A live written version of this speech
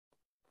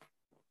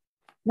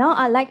Now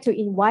I'd like to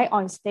invite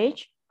on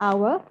stage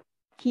our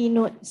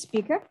keynote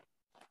speaker,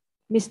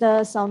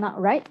 Mr. Saunak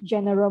Rai,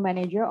 General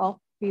Manager of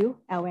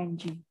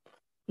FueLNG.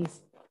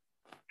 Please.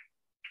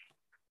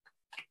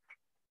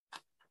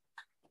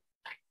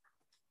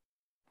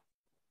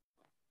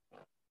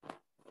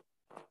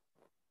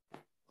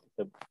 It's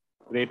a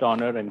great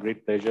honor and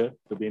great pleasure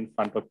to be in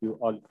front of you,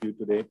 all of you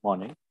today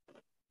morning.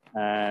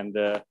 And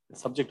the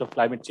subject of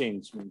climate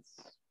change means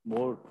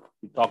more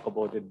we talk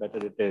about it,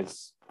 better it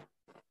is.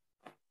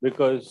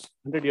 Because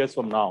 100 years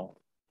from now,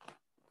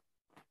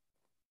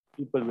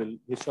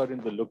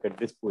 historians will look at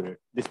this period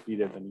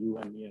when you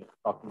and me are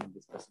talking and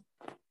discussing,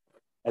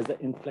 as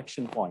the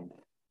inflection point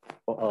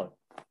for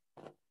Earth.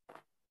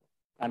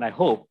 And I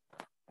hope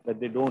that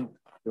they don't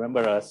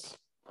remember us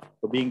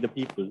for being the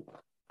people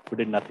who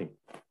did nothing,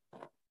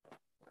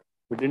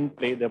 who didn't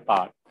play their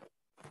part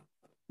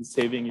in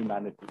saving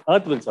humanity.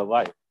 Earth will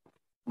survive,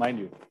 mind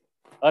you.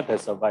 Earth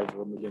has survived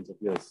for millions of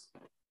years.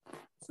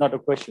 It's not a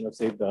question of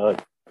save the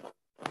Earth.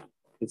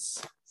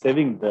 It's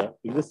saving the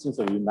existence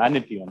of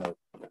humanity on Earth,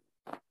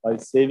 while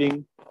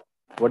saving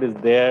what is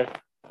there,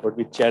 what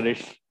we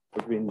cherish,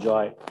 what we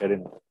enjoy here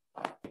in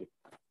Earth.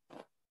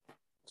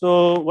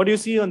 So what you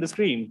see on the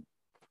screen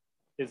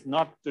is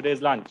not today's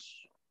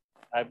lunch.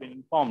 I've been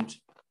informed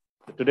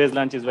that today's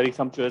lunch is very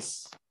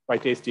sumptuous,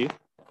 quite tasty.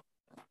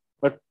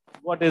 But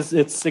what is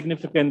its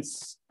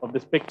significance of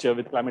this picture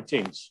with climate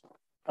change?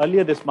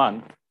 Earlier this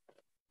month,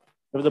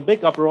 there was a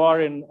big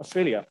uproar in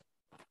Australia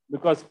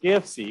because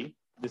KFC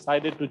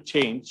decided to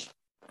change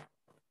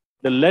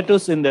the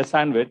lettuce in their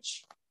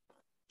sandwich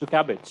to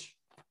cabbage.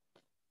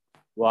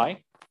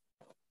 Why?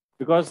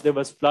 Because there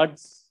was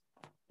floods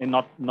in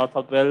North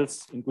South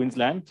Wales in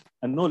Queensland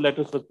and no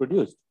lettuce was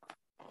produced.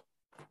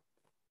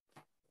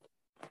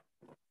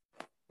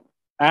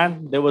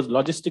 And there was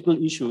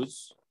logistical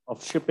issues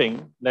of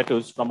shipping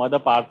lettuce from other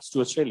parts to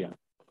Australia.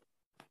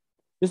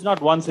 This is not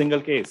one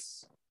single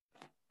case.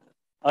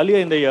 Earlier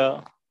in the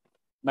year,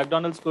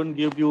 McDonald's couldn't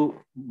give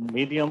you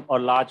medium or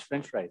large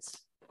French fries.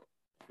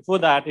 Before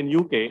that, in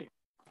UK,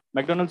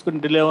 McDonald's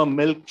couldn't deliver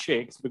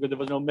milkshakes because there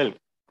was no milk.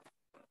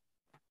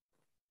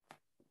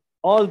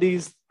 All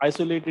these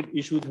isolated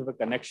issues have a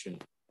connection,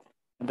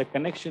 and the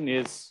connection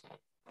is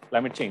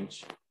climate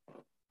change.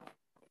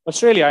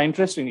 Australia,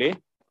 interestingly,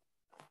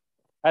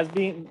 has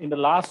been, in the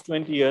last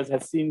 20 years,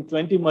 has seen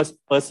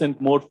 20%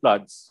 more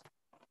floods,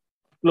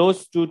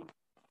 close to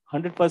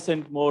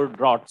 100% more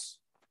droughts,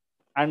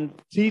 and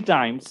 3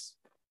 times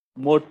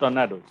more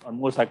tornadoes or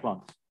more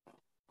cyclones.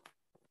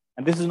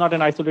 And this is not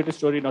an isolated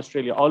story in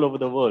Australia. All over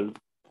the world,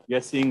 we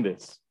are seeing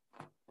this.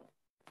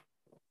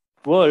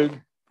 World,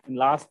 in the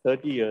last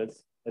 30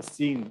 years, has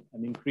seen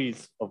an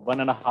increase of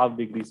 1.5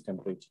 degrees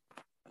temperature.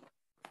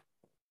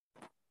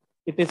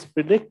 It is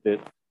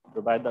predicted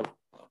that by the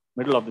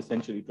middle of the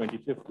century,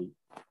 2050,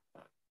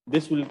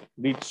 this will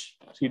reach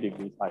 3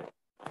 degrees higher.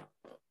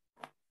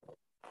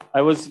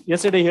 I was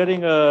yesterday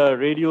hearing a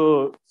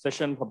radio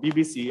session for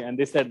BBC, and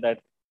they said that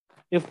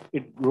if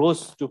it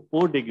rose to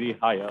 4 degrees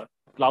higher,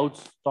 clouds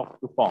stop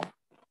to form.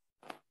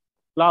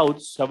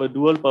 Clouds have a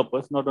dual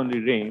purpose, not only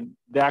rain,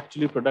 they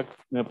actually protect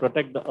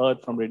the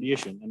Earth from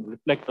radiation and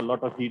reflect a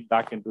lot of heat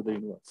back into the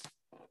universe.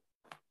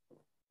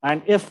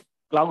 And if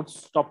clouds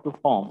stop to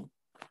form,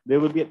 there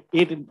will be an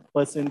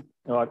 8%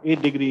 or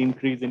 8-degree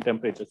increase in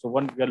temperature. So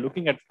when we are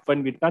looking at,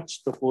 when we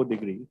touch the 4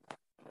 degrees,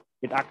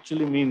 it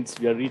actually means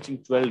we are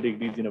reaching 12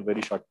 degrees in a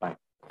very short time.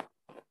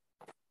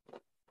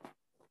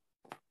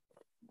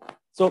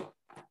 So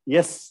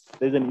yes,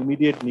 there's an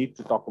immediate need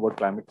to talk about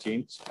climate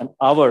change and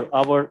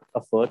our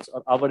efforts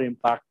or our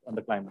impact on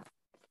the climate.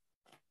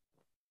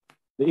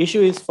 The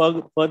issue is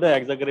further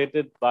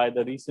exaggerated by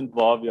the recent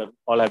war we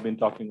all have been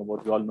talking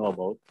about, we all know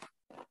about,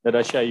 the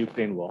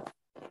Russia-Ukraine war.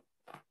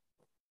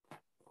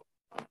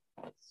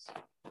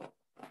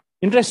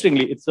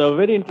 Interestingly, it's a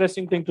very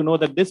interesting thing to know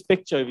that this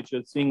picture which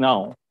you're seeing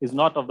now is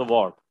not of the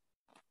war.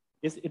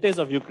 It is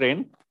of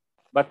Ukraine,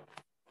 but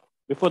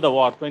before the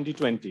war,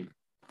 2020.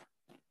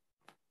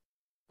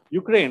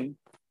 Ukraine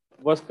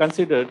was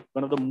considered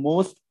one of the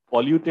most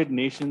polluted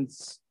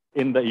nations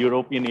in the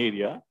European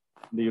area,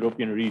 in the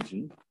European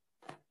region,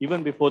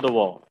 even before the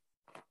war.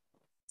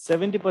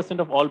 70%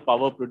 of all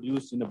power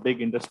produced in a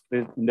big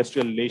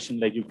industrial nation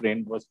like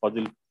Ukraine was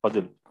fossil.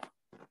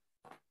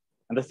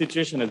 And the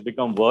situation has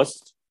become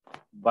worse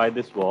by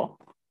this war.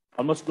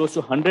 Almost close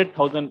to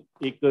 100,000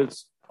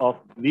 acres of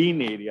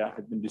green area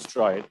has been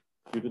destroyed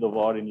due to the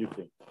war in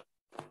Ukraine.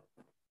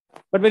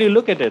 But when you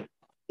look at it,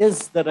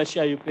 is the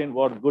Russia-Ukraine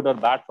war good or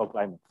bad for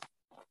climate?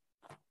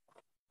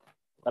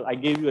 Well, I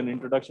gave you an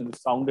introduction that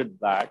sounded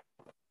bad.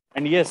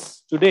 And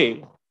yes,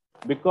 today,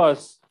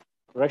 because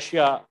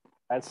Russia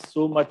has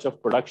so much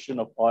of production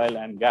of oil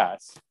and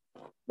gas,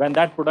 when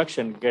that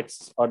production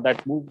gets, or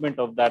that movement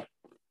of that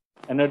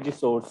energy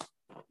source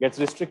gets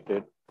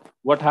restricted,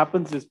 what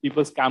happens is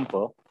people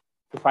scamper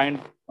to find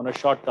on a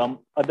short term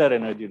other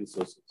energy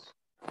resources.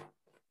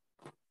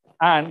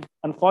 And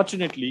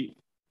unfortunately,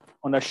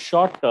 on a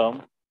short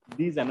term,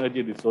 these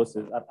energy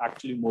resources are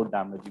actually more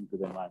damaging to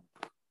the environment.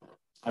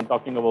 I'm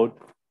talking about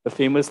the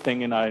famous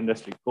thing in our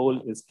industry,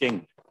 coal is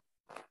king.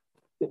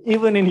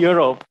 Even in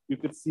Europe, you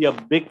could see a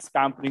big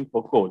scampering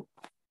for coal.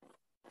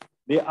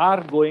 They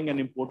are going and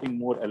importing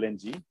more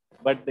LNG,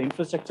 but the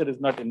infrastructure is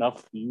not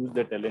enough to use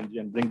that LNG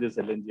and bring this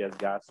LNG as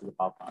gas to the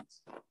power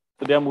plants.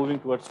 So they are moving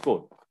towards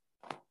coal.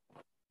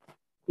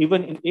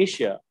 Even in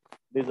Asia,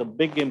 there's a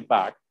big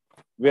impact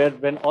where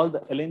when all the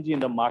LNG in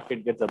the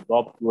market gets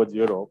absorbed towards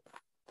Europe,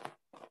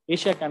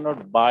 Asia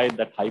cannot buy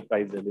that high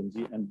price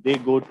LNG and they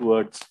go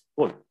towards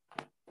coal.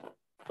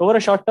 Over a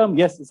short term,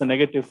 yes, it's a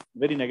negative,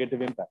 very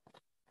negative impact.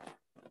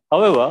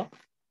 However,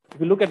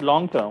 if you look at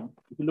long term,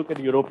 if you look at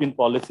European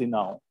policy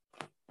now,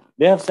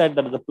 they have said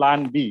that as a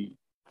plan B,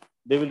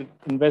 they will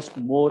invest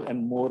more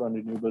and more on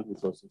renewable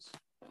resources.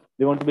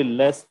 They want to be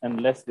less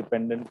and less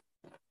dependent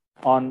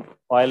on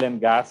oil and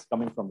gas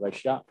coming from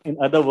Russia. In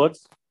other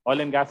words,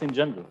 oil and gas in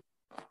general.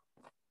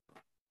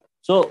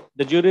 So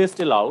the jury is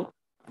still out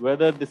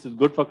whether this is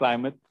good for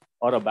climate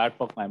or a bad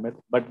for climate,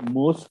 but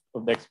most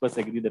of the experts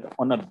agree that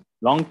on a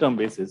long-term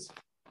basis,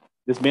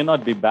 this may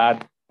not be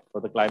bad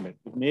for the climate.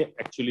 It may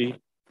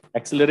actually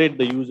accelerate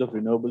the use of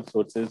renewable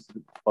sources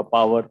for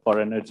power, for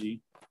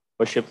energy,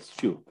 for ships'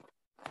 fuel.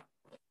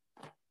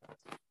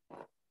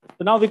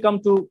 So now we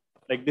come to,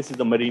 like, this is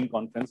the marine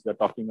conference. We're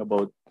talking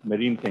about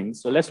marine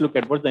things. So let's look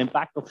at what's the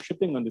impact of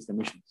shipping on these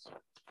emissions.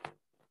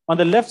 On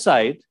the left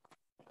side,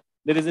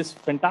 there is this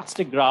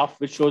fantastic graph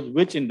which shows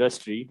which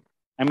industry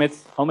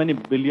emits how many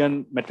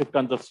billion metric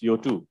tons of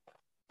CO2.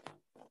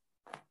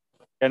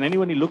 Can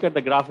anybody look at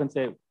the graph and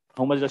say,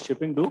 how much does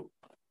shipping do?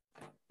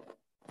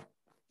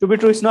 To be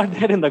true, it's not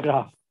there in the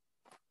graph.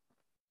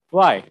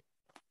 Why?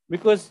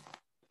 Because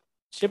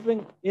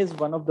shipping is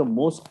one of the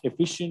most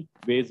efficient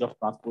ways of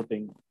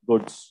transporting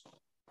goods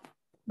in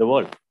the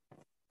world.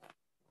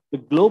 The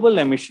global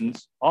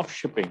emissions of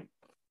shipping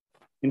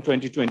in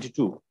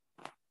 2022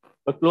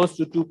 were close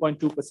to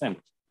 2.2%.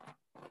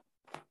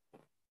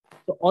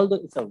 So although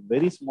it's a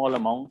very small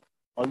amount,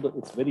 although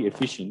it's very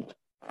efficient,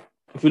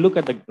 if you look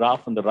at the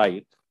graph on the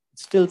right,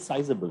 it's still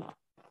sizable.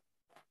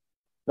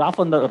 Graph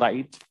on the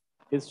right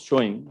is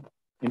showing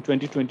in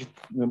 2020,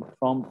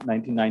 from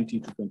 1990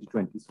 to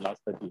 2020, so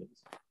last 30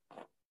 years,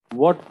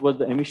 what was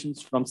the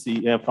emissions from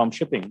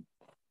shipping.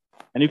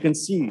 And you can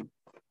see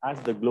as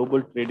the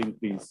global trade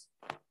increase,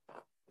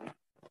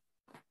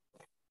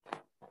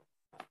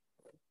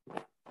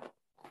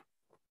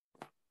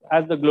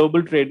 as the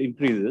global trade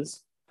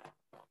increases,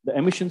 the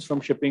emissions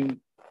from shipping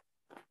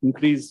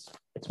increase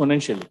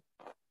exponentially.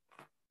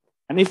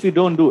 And if you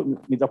don't do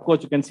it, of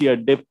course, you can see a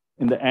dip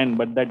in the end,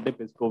 but that dip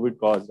is COVID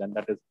caused, and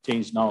that has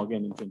changed now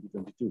again in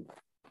 2022.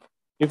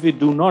 If we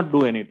do not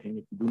do anything,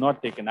 if we do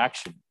not take an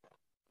action,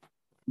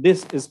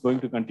 this is going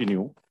to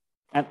continue.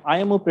 And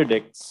IMO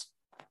predicts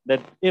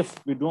that if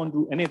we don't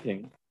do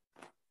anything,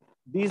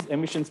 these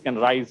emissions can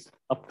rise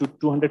up to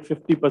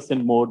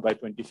 250% more by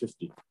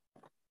 2050.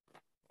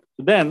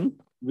 So then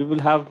we will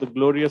have the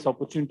glorious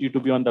opportunity to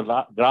be on the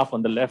graph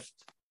on the left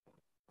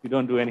if we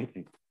don't do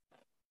anything.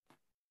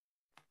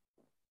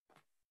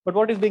 But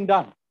what is being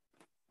done?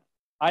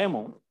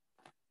 IMO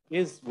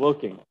is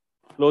working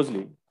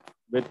closely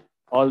with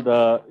all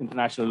the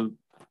international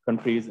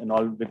countries and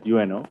all with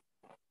UNO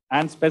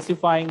and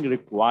specifying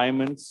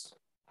requirements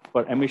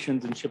for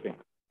emissions in shipping.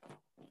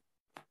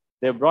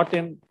 They've brought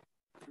in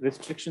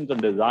restrictions on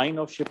design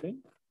of shipping.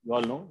 You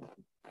all know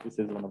this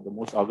is one of the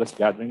most august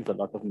gatherings, a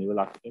lot of naval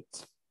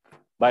architects,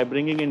 by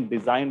bringing in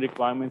design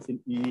requirements in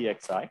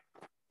EEXI,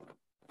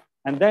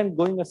 and then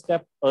going a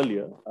step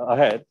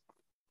ahead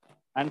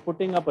and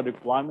putting up a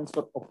requirements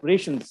for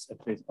operations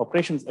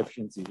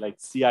efficiency, like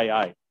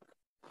CII.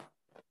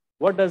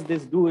 What does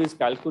this do is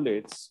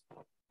calculates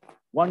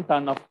 1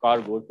 ton of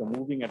cargo, if you're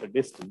moving at a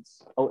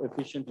distance, how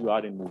efficient you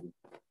are in moving.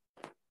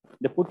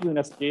 They put you in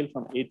a scale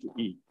from A to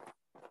E,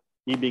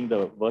 E being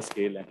the worst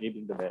scale and A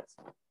being the best.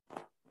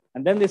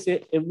 And then they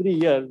say every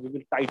year we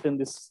will tighten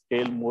this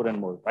scale more and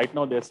more. Right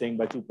now they're saying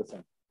by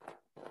 2%.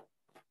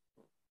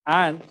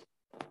 And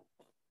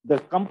the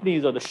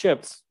companies or the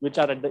ships which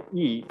are at the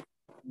E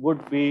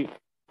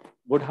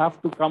would have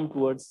to come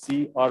towards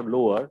C or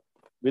lower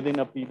within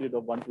a period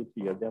of 1 to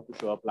 3 years. They have to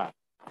show a plan.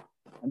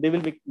 And they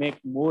will make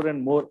more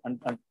and more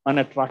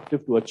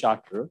unattractive to a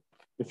charter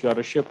if you're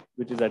a ship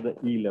which is at the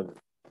E level.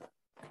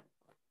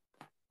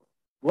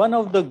 One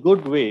of the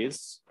good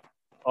ways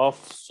of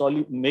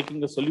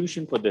making a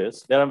solution for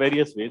this, there are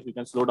various ways. You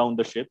can slow down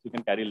the ship, you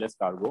can carry less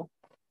cargo.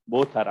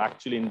 Both are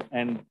actually in the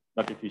end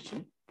not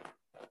efficient.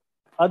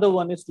 Other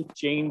one is to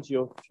change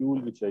your fuel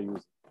which you're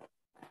using,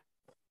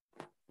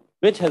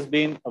 which has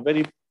been a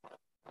very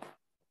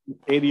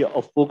area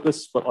of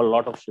focus for a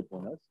lot of ship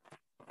owners.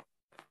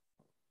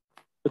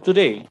 So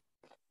today,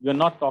 we're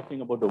not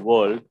talking about the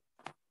world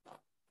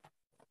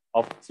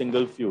of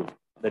single fuel.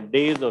 The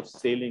days of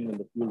sailing when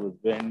the fuel was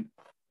wind,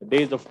 the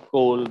days of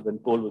coal when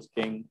coal was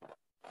king,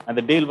 and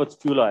the day was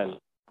fuel oil,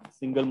 the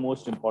single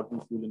most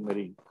important fuel in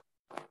marine,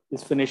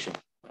 is finishing.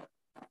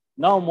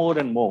 Now more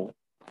and more,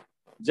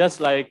 just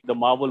like the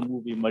Marvel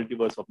movie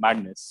Multiverse of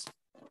Madness,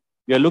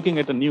 we are looking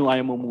at a new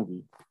IMO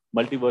movie,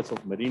 Multiverse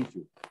of Marine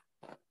Fuel.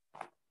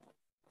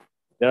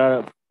 There are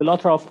a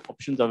plethora of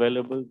options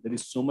available. There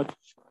is so much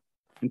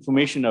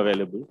information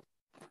available.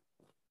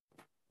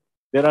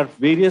 There are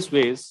various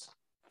ways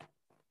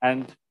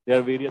and there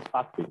are various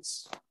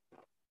pathways.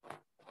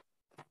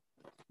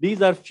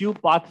 These are few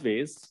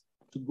pathways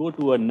to go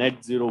to a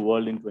net zero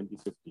world in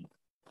 2050.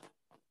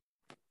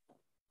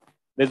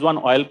 There's one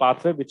oil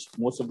pathway, which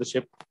most of the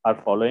ships are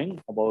following,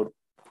 about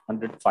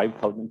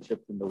 105,000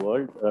 ships in the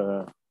world,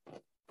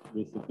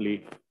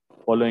 basically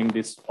following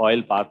this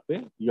oil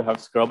pathway. You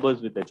have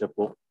scrubbers with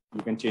HFO.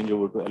 You can change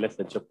over to LS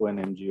HFO and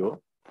MGO.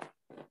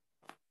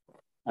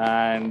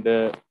 And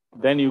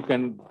then you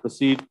can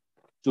proceed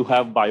to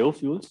have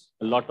biofuels.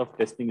 A lot of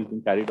testing is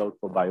being carried out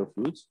for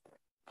biofuels.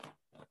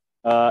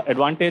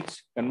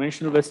 Advantage,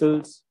 conventional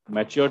vessels,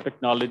 mature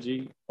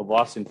technology, a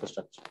vast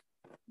infrastructure.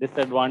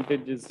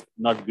 Disadvantage is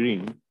not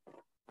green.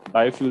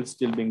 Biofuels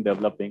still being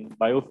developing.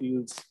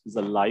 Biofuels is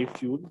a live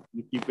fuel.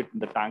 You keep it in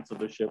the tanks of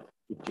the ship,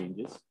 it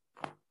changes.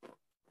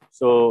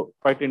 So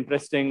quite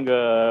interesting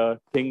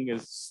thing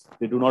is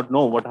they do not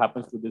know what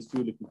happens to this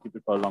fuel if you keep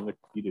it for a longer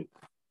period.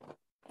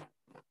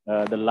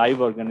 The live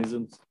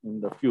organisms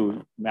in the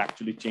fuel may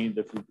actually change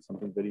the fuel to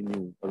something very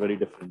new or very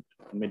different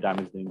and may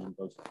damage the engine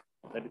also.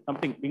 That is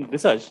something being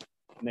researched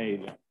in the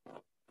area.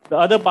 The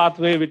other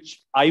pathway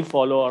which I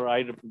follow or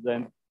I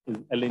represent is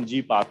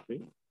LNG pathway.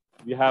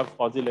 We have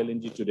fossil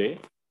LNG today,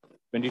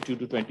 22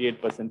 to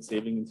 28%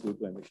 saving in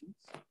CO2 emissions.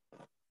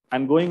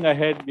 And going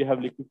ahead, we have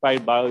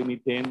liquefied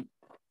biomethane,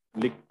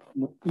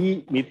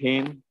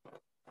 e-methane,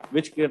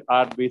 which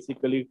are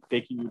basically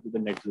taking you to the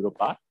net zero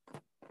path.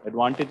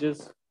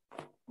 Advantages,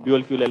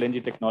 dual fuel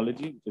LNG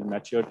technology, which is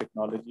mature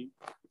technology,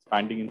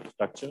 expanding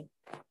infrastructure.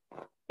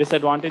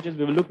 Disadvantages,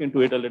 we will look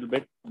into it a little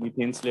bit.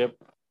 Methane slip.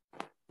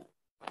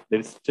 There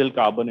is still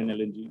carbon in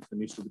LNG, so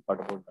needs to be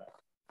thought about that.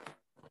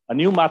 A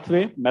new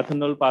pathway,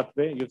 methanol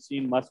pathway. You've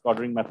seen Musk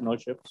ordering methanol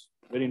ships.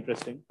 Very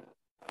interesting.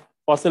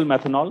 Fossil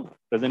methanol,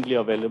 presently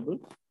available.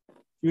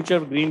 Future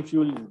green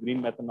fuel is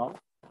green methanol.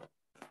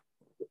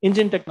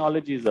 Engine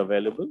technology is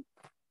available.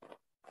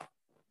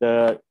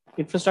 The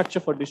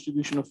infrastructure for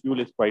distribution of fuel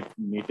is quite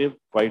native,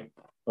 quite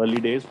early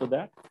days for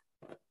that.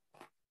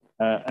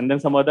 And then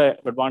some other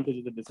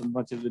advantages and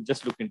disadvantages we'll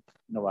just look in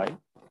a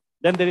while.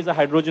 Then there is a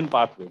hydrogen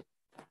pathway.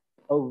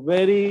 A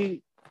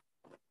very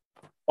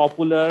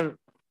popular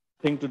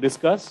thing to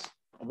discuss,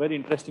 a very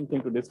interesting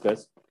thing to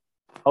discuss.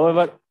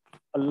 However,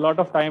 a lot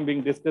of time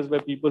being discussed by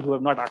people who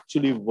have not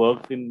actually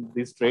worked in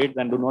these trades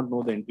and do not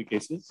know the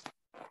intricacies.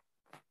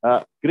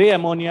 Gray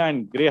ammonia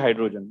and gray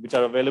hydrogen, which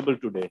are available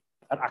today,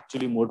 are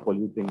actually more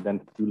polluting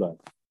than fuel oil.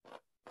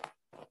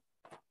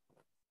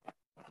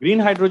 Green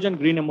hydrogen,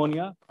 green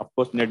ammonia, of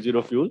course, net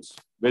zero fuels,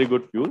 very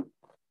good fuel.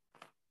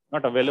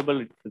 Not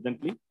available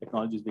presently,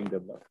 technology is being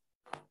developed.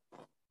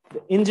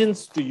 The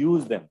engines to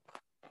use them,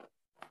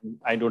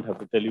 I don't have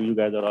to tell you, you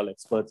guys are all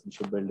experts in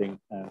shipbuilding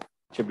and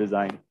ship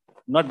design.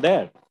 Not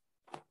there.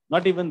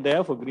 Not even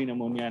there for green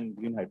ammonia and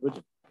green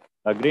hydrogen.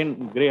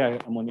 Gray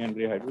ammonia and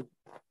gray hydrogen.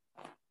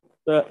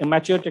 The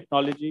immature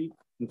technology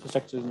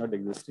infrastructure is not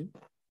existing,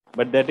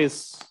 but that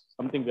is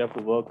something we have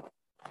to work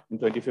in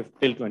 2050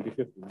 till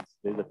 2050.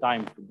 There's a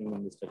time to bring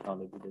in this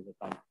technology. There's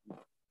a time.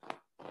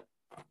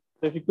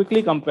 So if you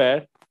quickly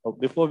compare, or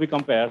before we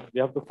compare, we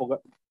have to forget.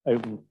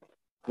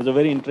 There's a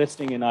very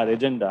interesting in our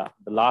agenda,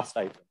 the last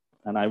item,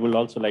 and I will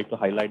also like to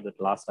highlight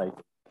that last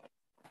item.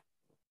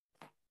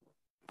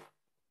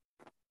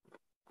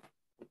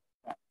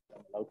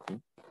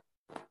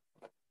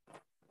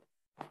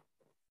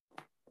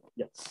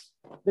 Yes,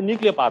 the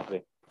nuclear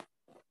pathway.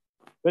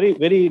 Very,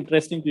 very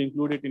interesting to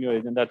include it in your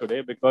agenda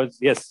today because,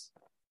 yes,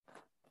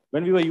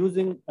 when we were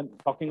using and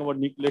talking about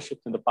nuclear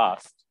ships in the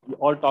past, we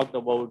all talked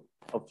about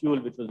a fuel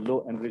which was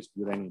low enriched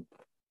uranium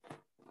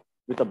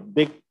with a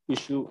big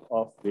issue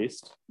of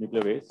waste,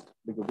 nuclear waste,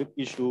 with a big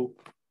issue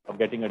of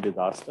getting a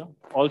disaster.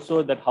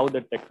 Also that how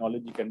that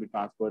technology can be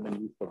transferred and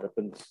used for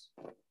weapons.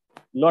 A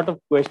lot of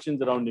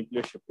questions around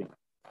nuclear shipping.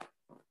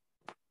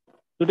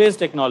 Today's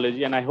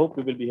technology, and I hope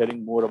we will be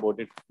hearing more about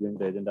it during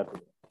the agenda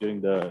today,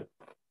 during the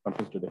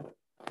conference today.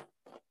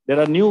 There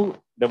are new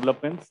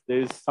developments.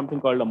 There is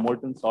something called a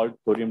molten salt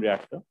thorium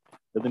reactor.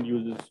 Doesn't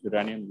use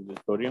uranium, uses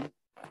thorium,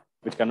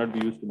 which cannot be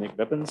used to make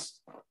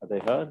weapons, as I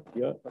heard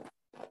here.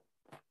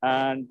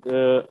 And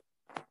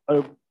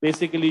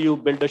basically, you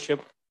build a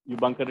ship, you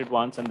bunker it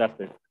once, and that's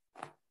it.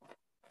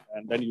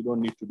 And then you don't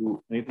need to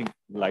do anything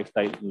in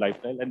lifestyle.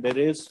 And there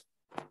is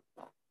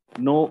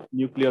no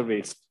nuclear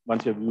waste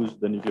once you have used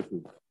the nuclear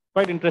fuel.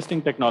 Quite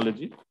interesting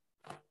technology.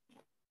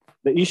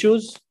 The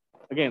issues,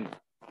 again,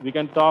 we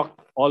can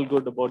talk all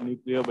good about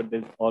nuclear, but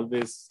there's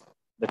always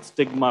that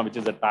stigma which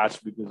is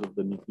attached because of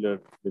the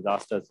nuclear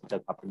disasters which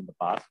have happened in the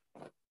past.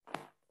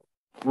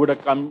 Would a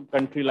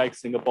country like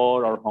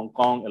Singapore or Hong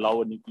Kong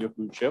allow a nuclear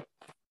fuel ship?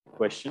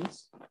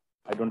 Questions.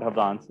 I don't have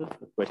the answer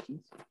to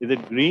questions. Is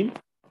it green?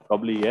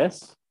 Probably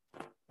yes.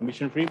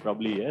 Emission free?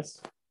 Probably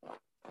yes.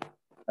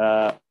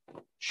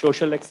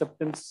 Social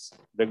acceptance,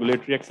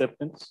 regulatory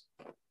acceptance?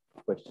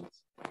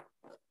 Questions.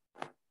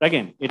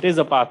 Again, it is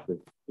a pathway.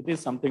 It is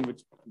something which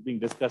is being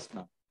discussed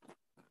now.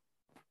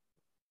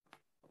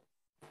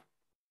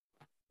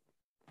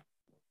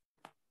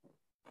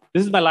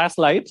 This is my last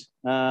slide.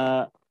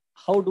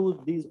 How do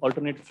these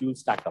alternate fuels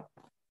stack up?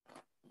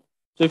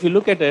 So if you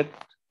look at it,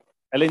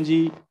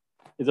 LNG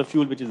is a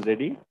fuel which is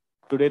ready.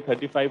 Today,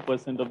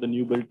 35% of the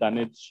new build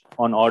tonnage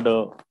on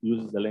order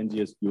uses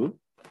LNG as fuel.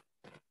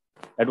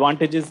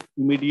 Advantages: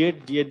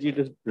 immediate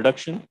GHG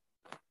reduction,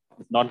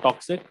 it's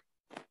non-toxic,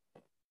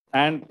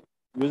 and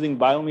using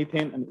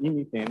biomethane and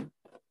e-methane,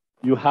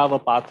 you have a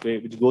pathway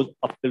which goes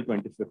up till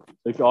 2050.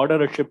 So if you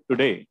order a ship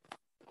today,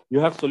 you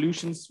have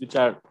solutions which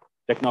are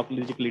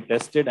technologically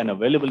tested and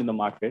available in the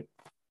market,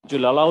 which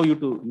will allow you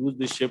to use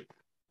this ship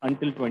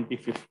until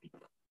 2050,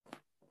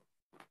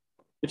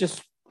 which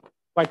is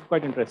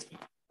quite interesting.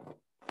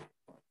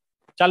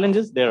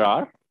 Challenges there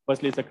are: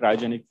 firstly, it's a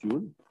cryogenic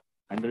fuel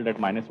handled at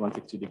minus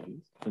 160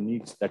 degrees. So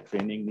needs that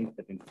training, needs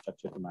that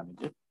infrastructure to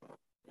manage it.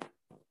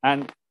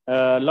 And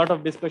a lot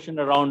of discussion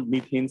around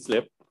methane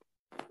slip.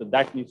 So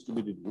that needs to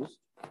be reduced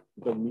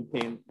because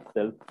methane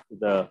itself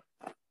is a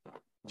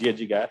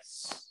GHG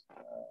gas.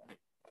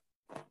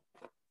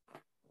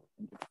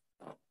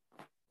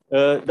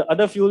 The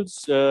other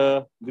fuels,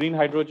 green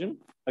hydrogen,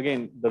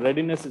 again, the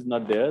readiness is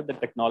not there. The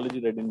technology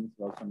readiness is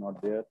also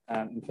not there.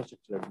 And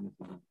infrastructure readiness is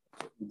not there.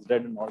 So it's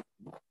red and all,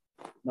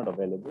 not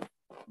available.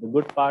 The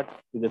good part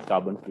is it's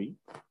carbon free.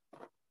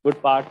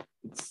 Good part,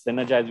 it's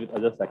synergized with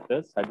other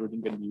sectors.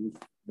 Hydrogen can be used,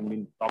 when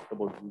we talked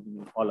about using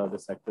in all other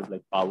sectors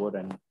like power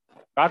and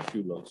car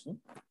fuel also.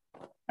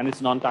 And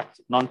it's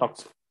non-toxic,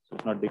 so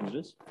it's not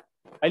dangerous.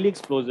 Highly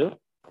explosive,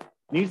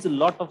 needs a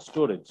lot of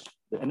storage.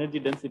 The energy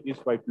density is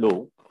quite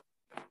low,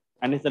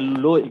 and it's a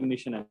low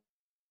ignition, and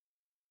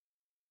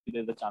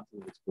there's a chance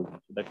of explosion.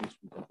 So that needs to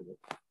be considered.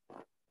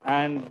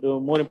 And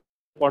more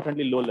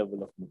importantly, low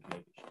level of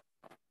neutralization.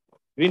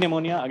 Green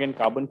ammonia, again,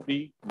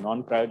 carbon-free,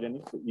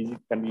 non-cryogenic, so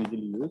can be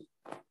easily used.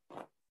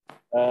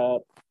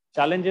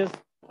 Challenges,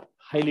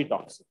 highly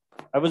toxic.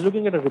 I was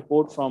looking at a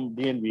report from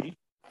DNV.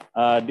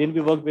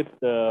 DNV worked with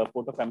the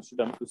Port of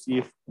Amsterdam to see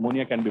if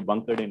ammonia can be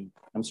bunkered in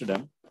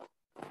Amsterdam.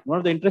 One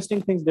of the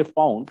interesting things they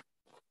found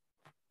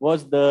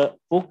was the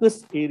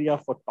focus area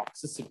for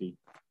toxicity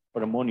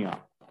for ammonia.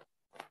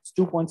 It's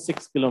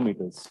 2.6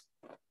 kilometers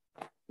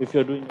if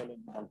you're doing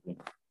LNG bunkering.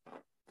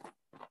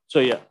 So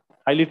yeah,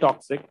 highly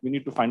toxic. We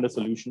need to find a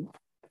solution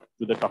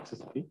to the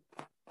toxicity.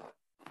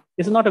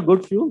 It's not a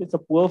good fuel. It's a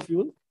poor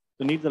fuel.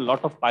 So needs a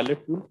lot of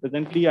pilot fuel.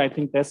 Presently, I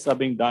think tests are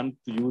being done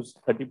to use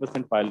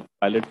 30%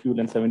 pilot fuel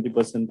and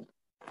 70%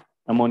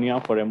 ammonia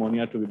for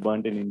ammonia to be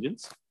burnt in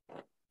engines.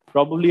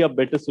 Probably a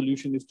better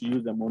solution is to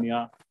use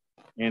ammonia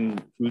in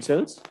fuel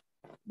cells.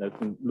 That's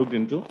been looked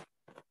into.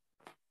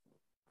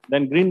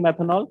 Then green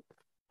methanol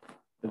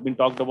has been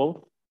talked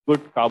about.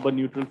 Good carbon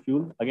neutral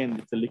fuel. Again,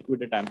 it's a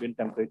liquid at ambient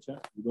temperature.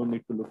 You don't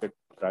need to look at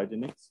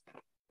cryogenics.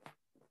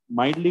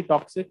 Mildly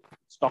toxic.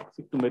 It's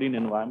toxic to marine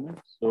environment.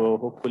 So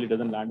hopefully it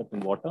doesn't land up in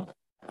water.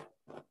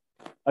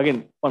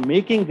 Again, for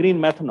making green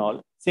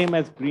methanol, same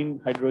as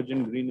green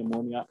hydrogen, green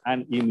ammonia,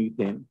 and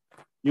e-methane,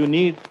 you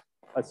need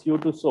a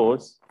CO2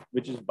 source,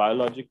 which is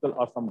biological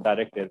or from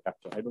direct air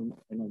capture.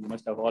 You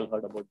must have all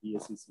heard about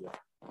DACCR,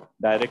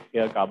 direct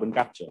air carbon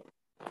capture.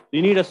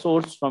 You need a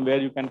source from where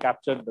you can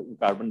capture the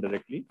carbon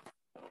directly.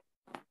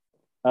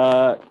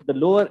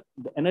 The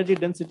energy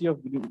density of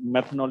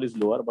methanol is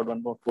lower, about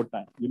 1.4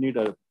 times. You need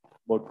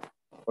about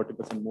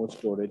 40% more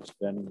storage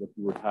than what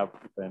you would have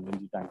if an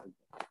LNG tank is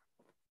there.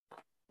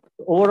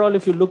 So overall,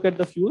 if you look at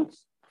the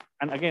fuels,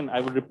 and again, I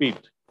would repeat,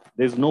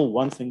 there's no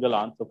one single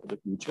answer for the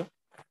future.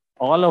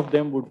 All of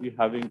them would be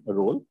having a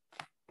role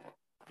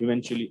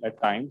eventually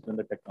at times when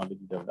the technology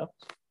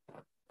develops.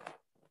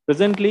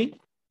 Presently,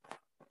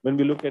 when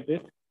we look at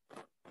it,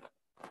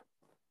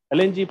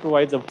 LNG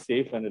provides a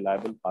safe and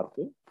reliable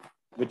pathway,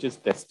 which is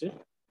tested.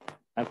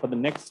 And for the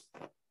next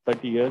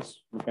 30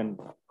 years, we can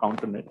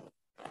count on it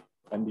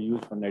and be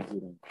used for net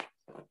zero.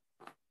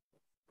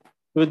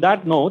 So with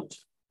that note,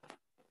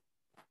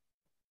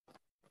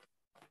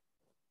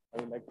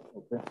 I would like to,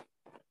 okay.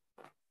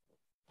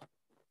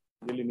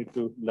 Really need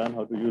to learn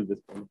how to use this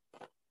thing.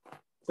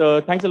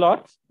 So thanks a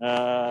lot.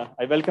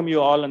 I welcome you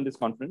all on this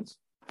conference.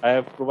 I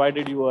have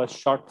provided you a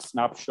short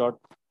snapshot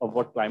of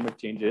what climate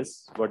change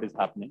is, what is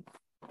happening.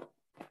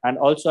 And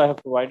also I have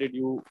provided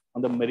you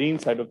on the marine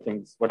side of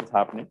things, what is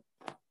happening.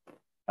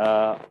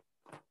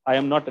 I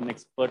am not an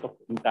expert of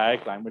entire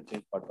climate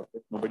change part of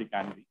it. Nobody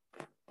can be.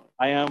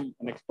 I am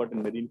an expert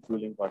in marine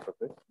fueling part of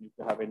it. If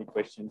you have any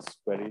questions,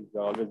 queries,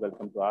 you're always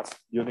welcome to ask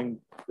during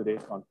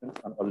today's conference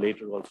or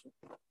later also.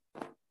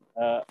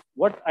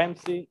 What I'm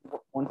saying,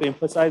 want to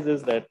emphasize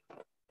is that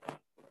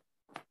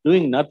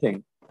doing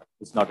nothing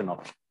is not an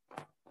option.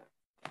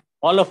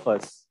 All of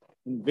us,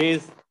 in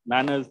ways,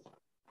 manners,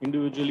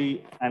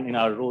 individually and in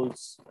our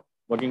roles,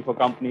 working for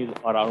companies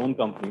or our own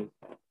companies,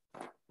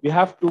 we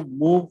have to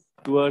move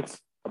towards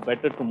a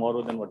better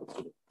tomorrow than what is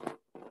today.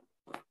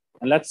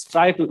 And let's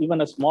try to,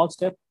 even a small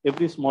step,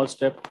 every small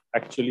step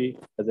actually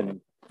has an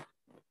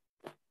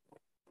impact.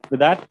 With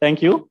that,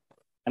 thank you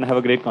and have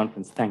a great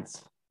conference.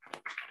 Thanks.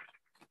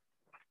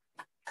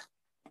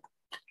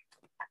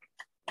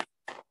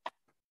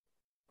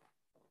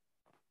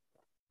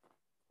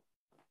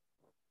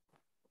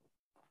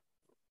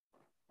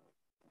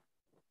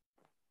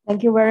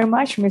 Thank you very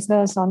much,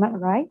 Mr.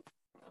 Saunak Rai,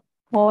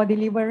 for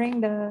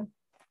delivering the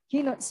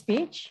keynote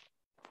speech.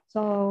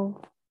 So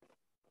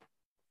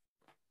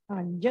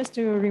just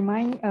to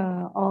remind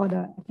all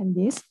the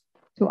attendees,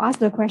 to ask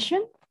the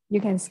question,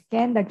 you can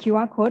scan the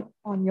QR code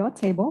on your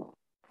table,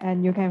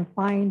 and you can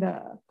find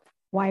the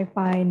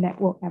Wi-Fi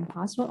network and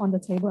password on the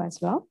table as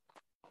well.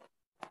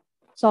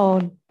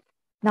 So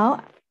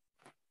now,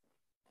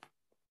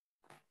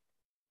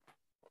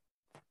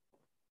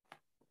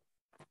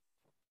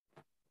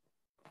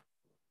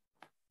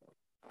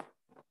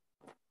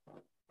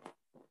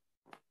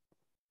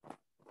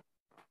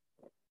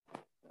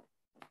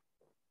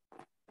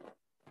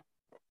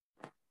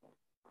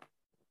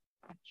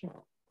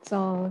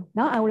 so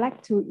now I would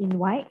like to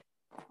invite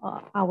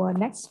our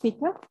next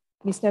speaker,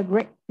 Mr.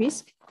 Greg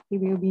Fisk. He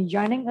will be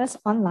joining us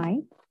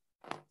online.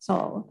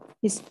 So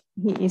he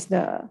is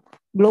the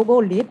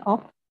global lead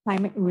of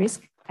climate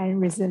risk and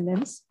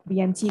resilience,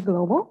 BMT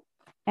Global,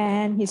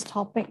 and his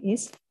topic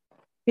is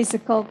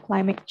physical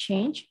climate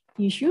change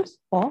issues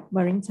for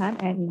maritime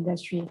and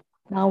industry.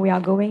 Now we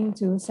are going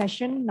to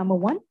session number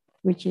 1,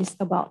 which is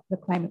about the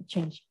climate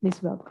change.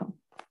 Please welcome.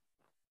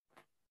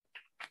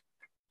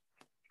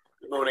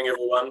 Good morning,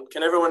 everyone.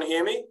 Can everyone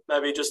hear me?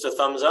 Maybe just a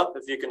thumbs up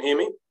if you can hear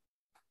me.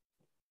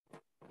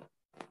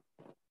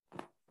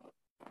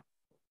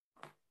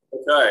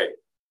 Okay.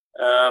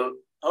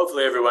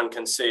 Hopefully everyone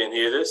can see and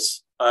hear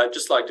this. I'd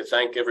just like to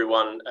thank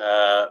everyone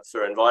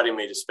for inviting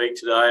me to speak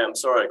today. I'm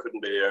sorry I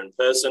couldn't be there in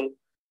person.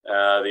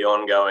 The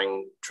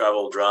ongoing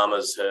travel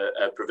dramas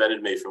have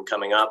prevented me from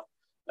coming up,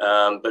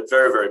 but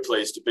very, very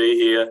pleased to be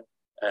here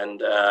and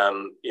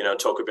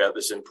talk about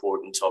this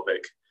important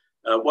topic.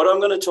 What I'm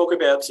going to talk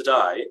about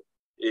today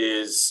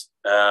is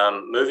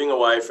moving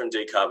away from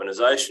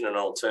decarbonisation and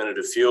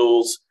alternative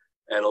fuels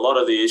and a lot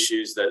of the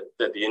issues that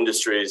the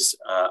industries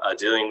are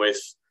dealing with,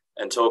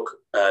 and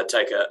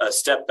take a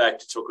step back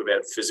to talk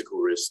about physical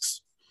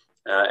risks.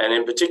 And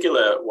in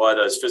particular, why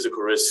those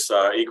physical risks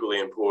are equally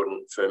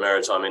important for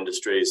maritime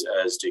industries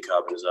as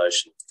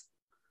decarbonisation.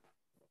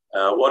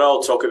 What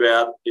I'll talk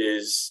about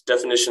is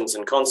definitions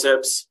and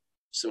concepts,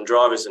 some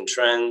drivers and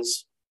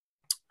trends,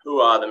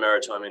 who are the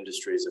maritime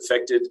industries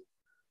affected,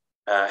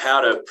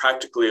 how to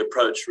practically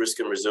approach risk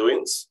and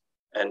resilience,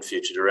 and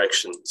future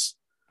directions.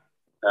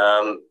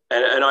 And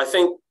I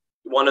think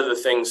one of the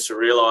things to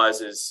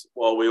realise is,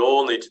 while we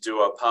all need to do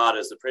our part,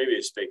 as the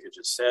previous speaker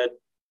just said,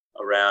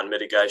 around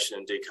mitigation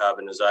and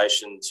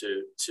decarbonisation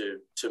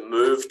to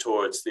move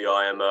towards the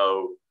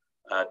IMO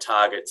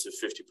targets of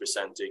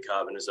 50%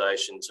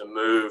 decarbonisation, to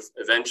move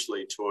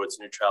eventually towards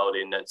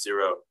neutrality and net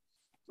zero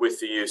with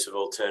the use of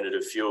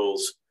alternative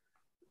fuels,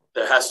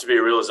 there has to be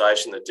a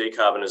realisation that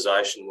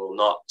decarbonisation will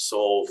not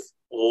solve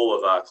all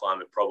of our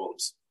climate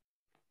problems.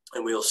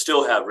 And we'll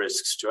still have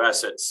risks to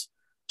assets,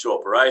 to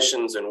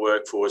operations and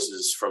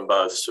workforces from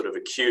both sort of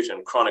acute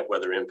and chronic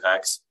weather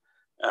impacts.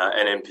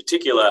 And in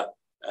particular,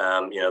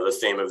 the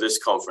theme of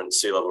this conference,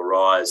 sea level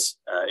rise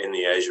in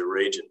the Asia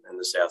region and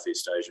the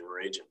Southeast Asian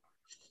region.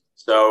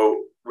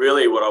 So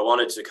really what I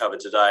wanted to cover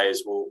today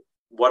is, well,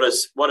 what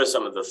are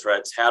some of the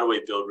threats? How do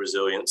we build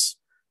resilience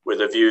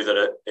with a view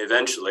that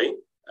eventually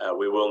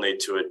we will need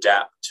to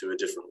adapt to a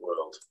different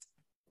world?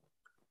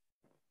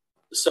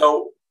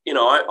 So,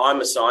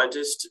 I'm a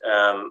scientist.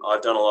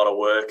 I've done a lot of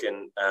work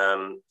in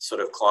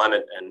sort of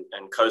climate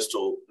and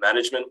coastal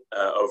management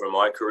over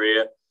my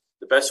career.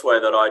 The best way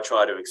that I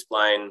try to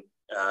explain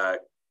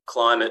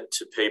climate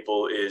to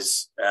people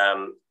is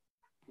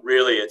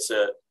really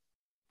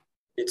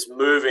it's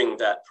moving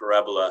that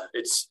parabola.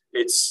 It's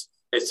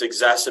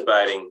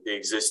exacerbating the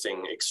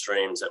existing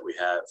extremes that we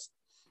have.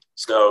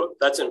 So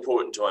that's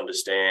important to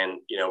understand.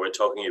 We're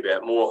talking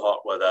about more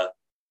hot weather,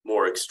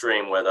 more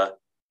extreme weather,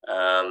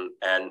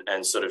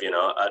 and sort of,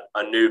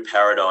 a new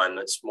paradigm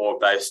that's more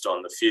based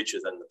on the future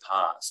than the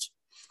past.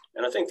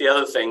 And I think the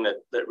other thing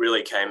that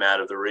really came out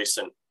of the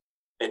recent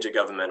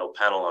Intergovernmental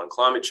Panel on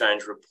Climate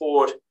Change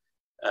report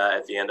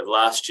at the end of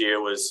last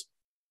year was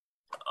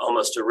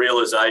almost a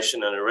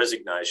realisation and a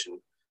resignation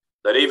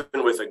that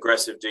even with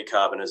aggressive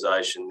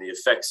decarbonisation, the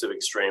effects of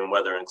extreme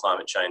weather and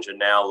climate change are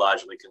now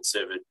largely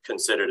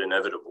considered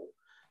inevitable.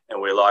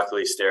 And we're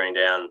likely staring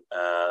down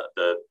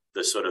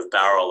the sort of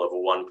barrel of a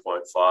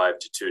 1.5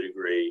 to 2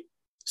 degree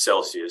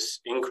Celsius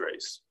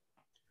increase.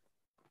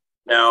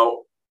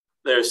 Now,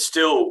 there's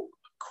still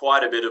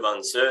quite a bit of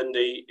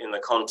uncertainty in the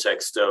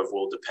context of,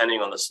 well,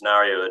 depending on the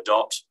scenario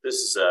adopt. This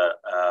is a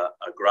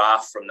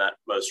graph from that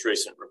most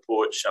recent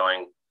report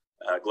showing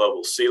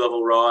global sea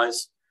level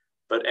rise,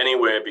 but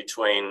anywhere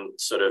between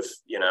sort of,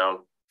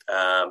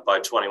 by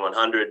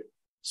 2100,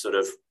 sort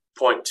of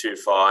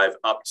 0.25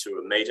 up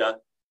to a metre,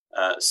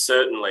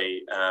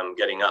 certainly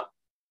getting up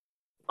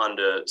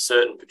under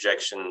certain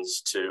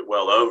projections to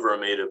well over a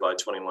metre by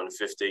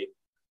 2150.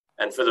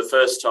 And for the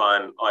first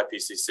time,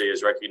 IPCC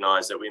has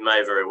recognised that we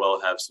may very well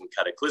have some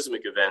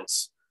cataclysmic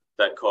events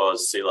that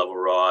cause sea level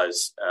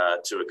rise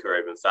to occur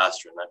even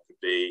faster. And that could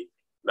be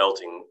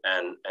melting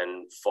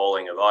and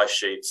falling of ice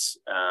sheets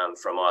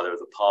from either of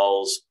the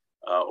poles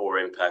or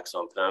impacts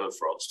on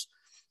permafrost.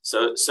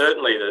 So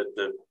certainly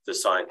the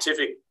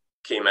scientific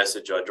key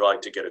message I'd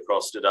like to get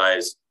across today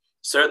is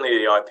certainly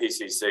the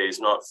IPCC is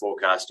not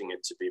forecasting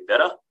it to be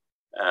better.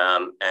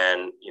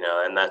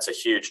 And that's a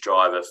huge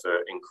driver for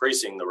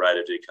increasing the rate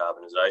of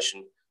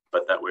decarbonisation,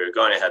 but that we're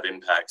going to have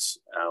impacts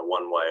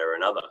one way or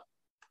another.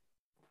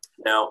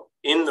 Now,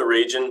 in the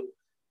region,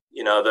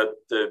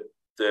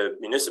 the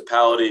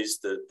municipalities,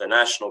 the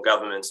national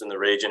governments in the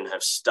region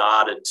have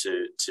started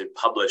to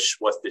publish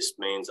what this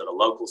means at a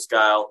local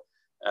scale.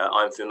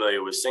 I'm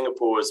familiar with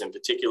Singapore's in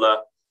particular,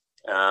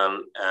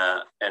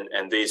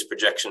 and these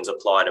projections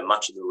apply to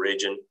much of the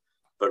region.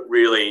 But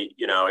really,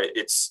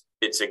 it's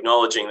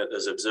acknowledging that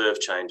there's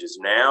observed changes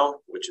now,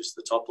 which is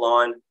the top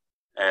line,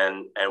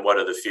 and what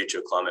are the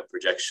future climate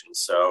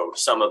projections. So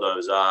some of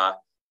those are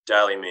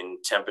daily mean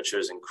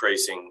temperatures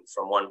increasing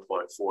from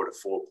 1.4 to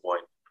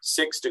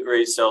 4.6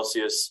 degrees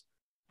Celsius,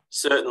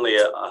 certainly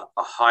a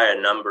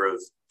higher number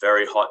of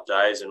very hot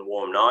days and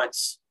warm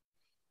nights.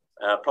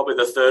 Probably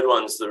the third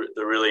one's the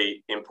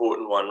really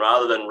important one.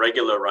 Rather than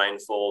regular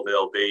rainfall,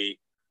 there'll be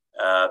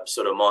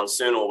sort of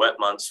monsoonal wet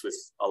months with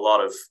a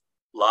lot of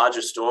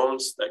larger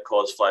storms that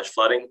cause flash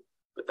flooding,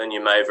 but then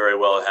you may very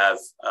well have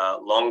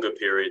longer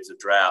periods of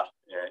drought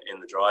in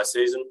the dry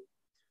season.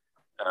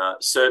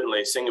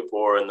 Certainly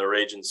Singapore and the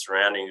regions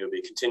surrounding will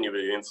be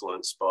continually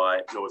influenced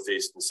by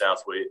northeast and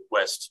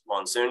southwest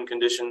monsoon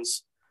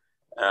conditions.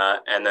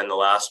 And then the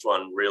last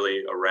one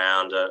really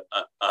around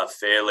a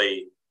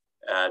fairly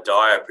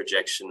dire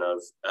projection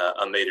of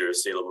a metre of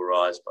sea level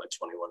rise by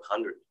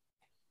 2100.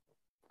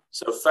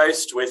 So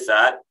faced with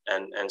that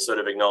and sort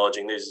of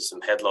acknowledging these are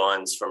some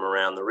headlines from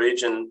around the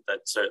region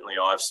that certainly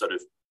I've sort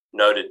of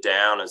noted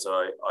down as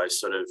I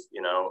sort of,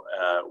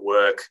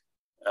 work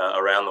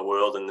around the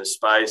world in this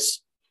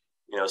space.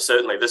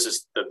 Certainly this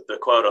is the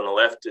quote on the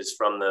left is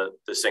from the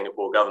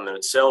Singapore government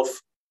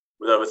itself,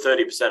 with over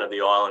 30% of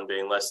the island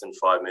being less than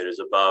 5 metres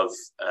above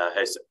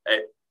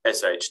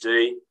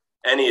SHD.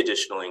 Any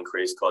additional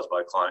increase caused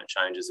by climate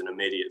change is an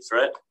immediate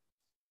threat.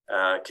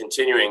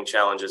 Continuing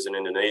challenges in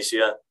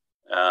Indonesia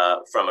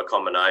from a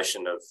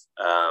combination of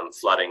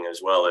flooding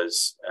as well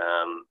as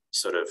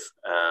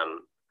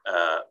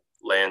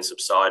land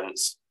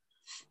subsidence.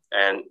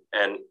 And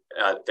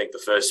I think the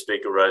first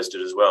speaker raised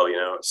it as well.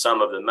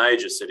 Some of the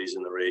major cities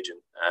in the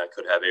region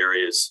could have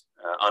areas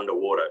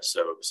underwater,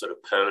 so sort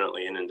of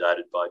permanently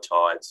inundated by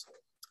tides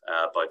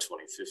by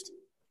 2050.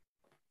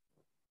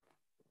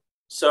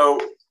 So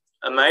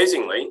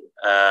amazingly,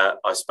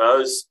 I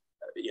suppose,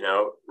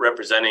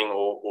 representing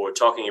or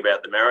talking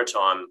about the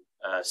maritime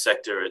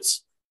sector,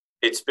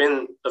 it's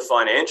been the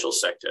financial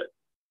sector.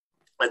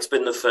 It's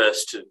been the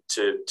first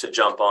to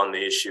jump on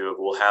the issue of,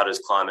 well, how does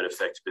climate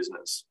affect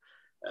business?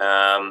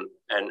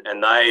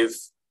 And they've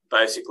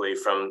basically,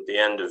 from the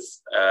end of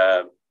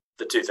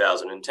the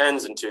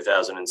 2010s and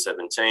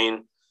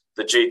 2017,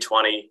 the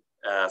G20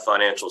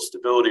 Financial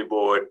Stability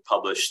Board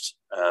published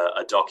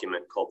a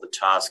document called the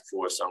Task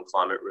Force on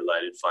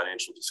Climate-Related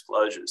Financial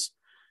Disclosures.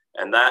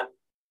 And that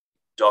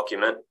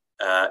document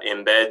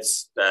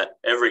embeds that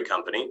every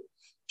company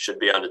should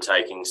be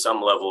undertaking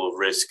some level of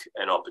risk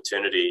and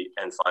opportunity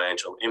and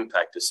financial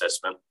impact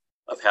assessment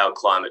of how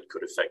climate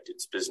could affect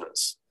its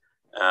business.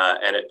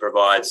 And it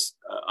provides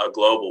a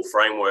global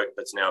framework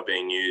that's now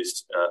being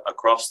used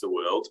across the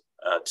world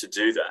to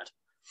do that.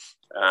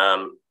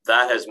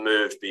 That has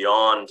moved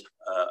beyond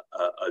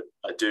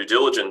a due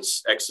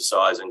diligence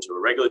exercise into a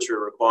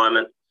regulatory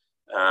requirement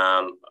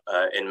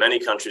in many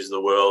countries of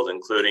the world,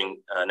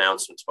 including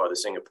announcements by the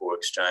Singapore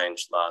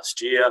Exchange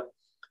last year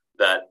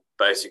that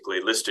basically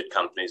listed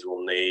companies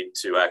will need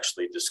to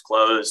actually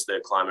disclose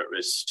their climate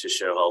risks to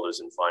shareholders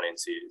and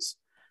financiers.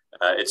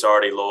 It's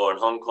already law in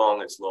Hong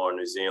Kong, it's law in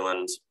New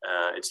Zealand,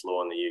 it's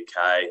law in the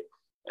UK,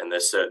 and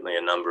there's certainly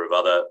a number of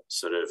other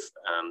sort of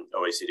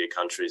OECD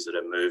countries that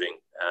are moving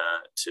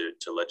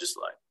to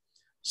legislate.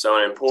 So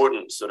an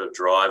important sort of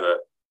driver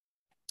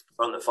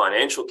from the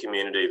financial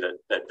community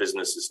that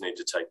businesses need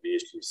to take the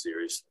issue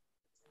seriously.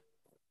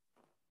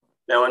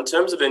 Now, in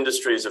terms of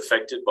industries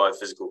affected by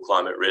physical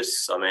climate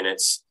risks, I mean,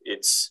 it's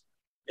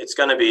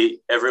going to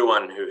be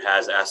everyone who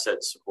has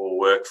assets or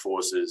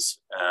workforces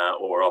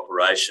or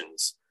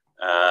operations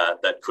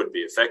that could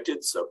be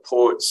affected. So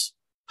ports,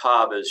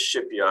 harbours,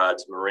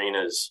 shipyards,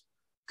 marinas,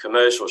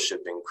 commercial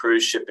shipping,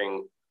 cruise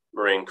shipping,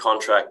 marine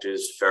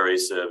contractors, ferry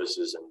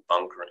services, and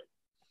bunkering.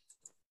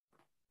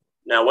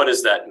 Now, what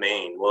does that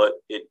mean? Well,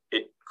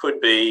 it could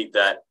be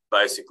that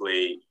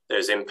basically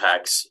there's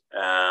impacts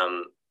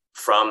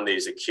from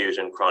these acute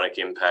and chronic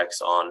impacts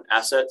on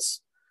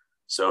assets.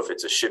 So if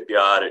it's a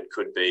shipyard, it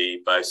could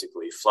be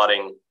basically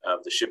flooding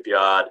of the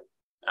shipyard,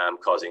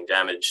 causing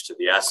damage to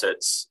the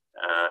assets.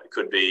 It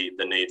could be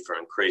the need for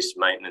increased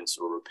maintenance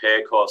or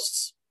repair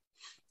costs.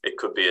 It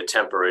could be a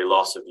temporary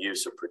loss of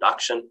use or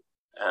production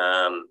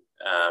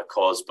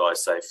caused by,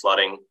 say,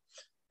 flooding.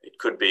 It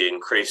could be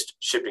increased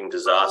shipping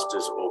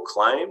disasters or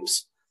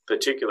claims,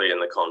 particularly in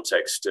the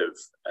context of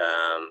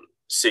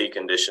sea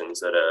conditions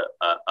that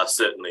are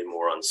certainly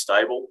more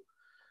unstable.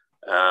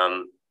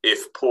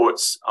 if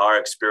ports are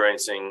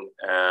experiencing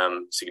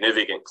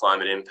significant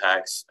climate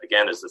impacts,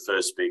 again, as the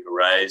first speaker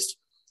raised,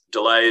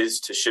 delays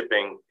to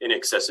shipping,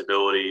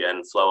 inaccessibility,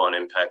 and flow-on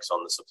impacts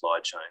on the supply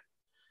chain.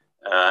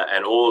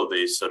 And all of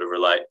these sort of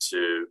relate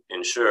to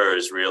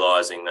insurers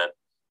realising that,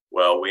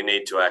 well, we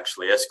need to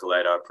actually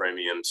escalate our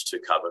premiums to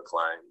cover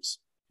claims.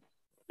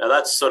 Now,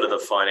 that's sort of the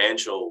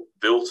financial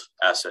built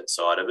asset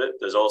side of it.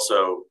 There's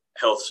also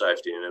health,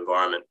 safety, and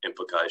environment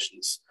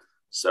implications.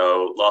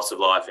 So loss of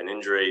life and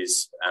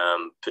injuries,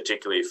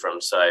 particularly from,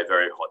 say,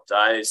 very hot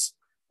days,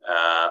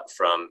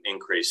 from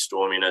increased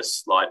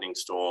storminess, lightning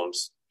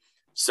storms,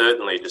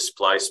 certainly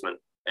displacement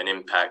and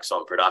impacts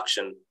on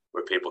production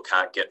where people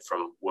can't get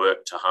from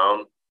work to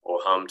home or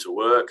home to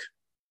work,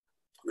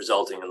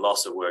 resulting in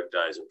loss of work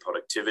days and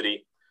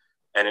productivity,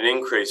 and an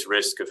increased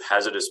risk of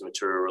hazardous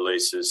material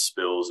releases,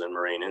 spills, and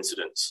marine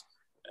incidents.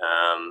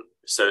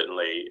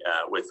 Certainly,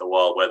 with the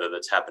wild weather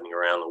that's happening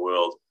around the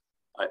world,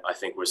 I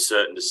think we're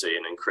certain to see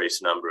an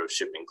increased number of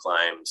shipping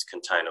claims,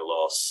 container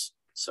loss,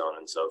 so on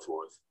and so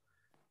forth.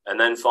 And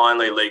then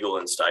finally, legal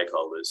and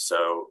stakeholders.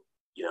 So,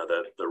 you know,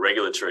 the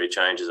regulatory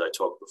changes I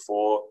talked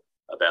before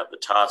about the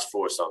task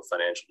force on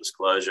financial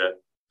disclosure,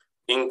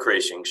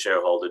 increasing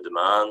shareholder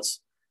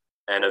demands,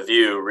 and a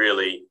view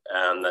really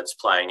that's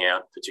playing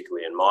out,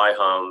 particularly in my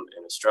home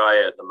in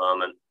Australia at the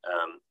moment,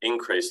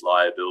 increased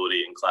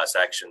liability and class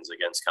actions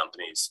against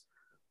companies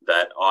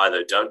that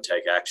either don't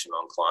take action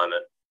on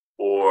climate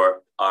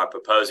or are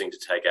proposing to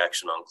take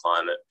action on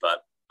climate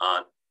but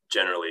aren't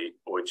generally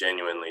or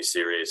genuinely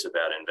serious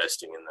about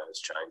investing in those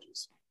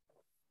changes.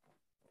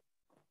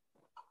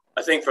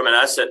 I think from an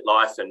asset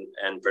life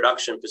and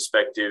production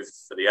perspective,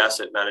 for the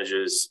asset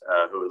managers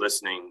who are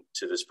listening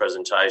to this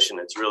presentation,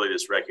 it's really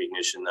this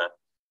recognition that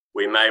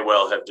we may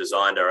well have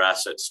designed our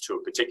assets to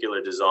a particular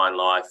design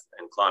life,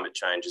 and climate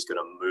change is going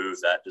to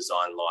move that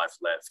design life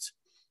left.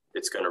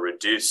 It's going to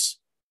reduce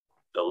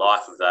the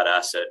life of that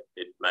asset.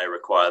 It may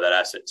require that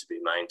asset to be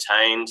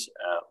maintained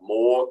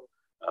more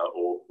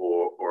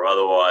or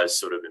otherwise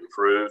sort of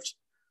improved.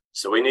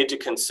 So we need to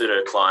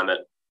consider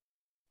climate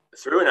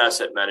through an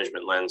asset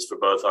management lens for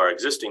both our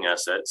existing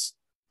assets,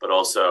 but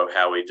also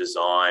how we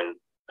design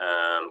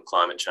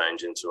climate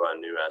change into our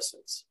new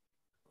assets.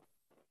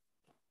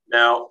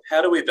 Now,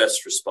 how do we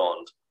best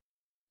respond?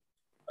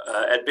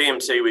 At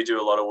BMT, we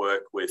do a lot of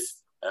work with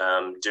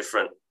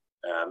different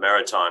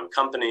maritime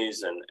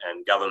companies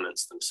and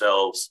governments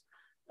themselves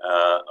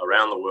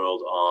around the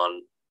world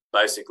on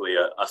basically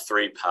a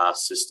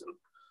three-pass system.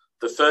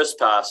 The first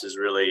pass is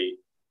really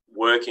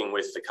working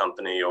with the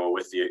company or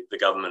with the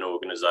government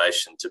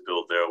organisation to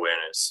build their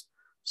awareness.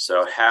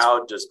 So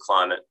how does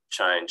climate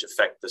change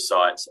affect the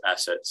site's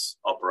assets,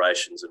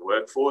 operations and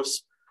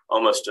workforce?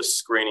 Almost a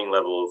screening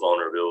level of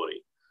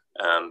vulnerability.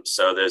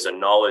 So there's a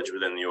knowledge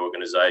within the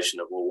organisation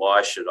of, well,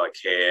 why should I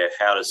care?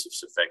 How does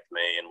this affect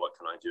me? And what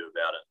can I do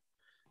about it?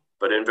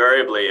 But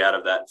invariably out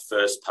of that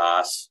first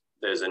pass,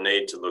 there's a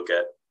need to look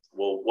at,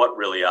 well, what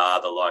really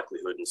are the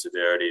likelihood and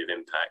severity of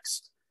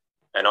impacts?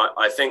 And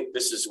I think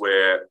this is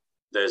where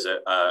there's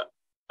a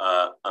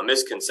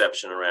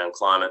misconception around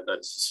climate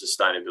that's a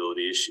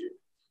sustainability issue.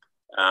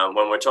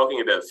 When we're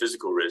talking about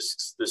physical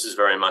risks, this is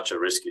very much a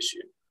risk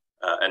issue,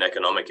 an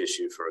economic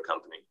issue for a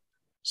company.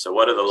 So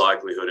what are the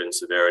likelihood and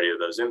severity of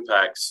those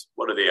impacts?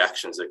 What are the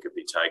actions that could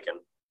be taken?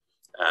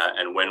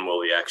 And when will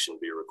the action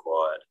be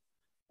required?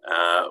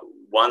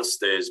 Once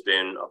there's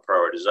been a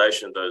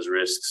prioritization of those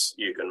risks,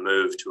 you can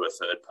move to a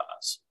third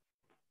pass.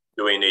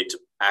 Do we need to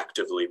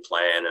actively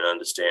plan and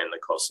understand the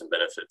costs and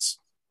benefits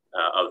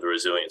of the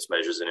resilience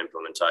measures and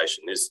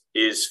implementation?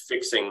 Is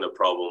fixing the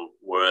problem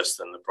worse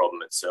than the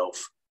problem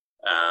itself?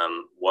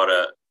 What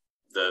are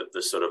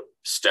the sort of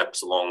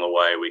steps along the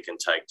way we can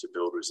take to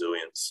build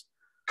resilience?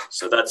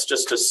 So that's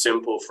just a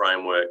simple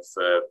framework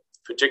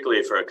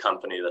particularly for a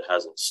company that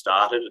hasn't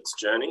started its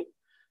journey.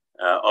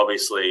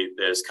 Obviously,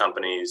 there's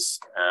companies,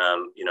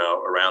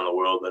 around the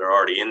world that are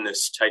already in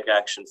this take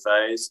action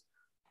phase,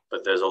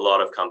 but there's a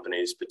lot of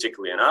companies,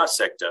 particularly in our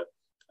sector,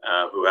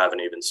 who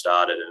haven't even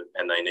started,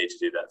 and they need to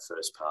do that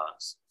first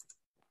pass.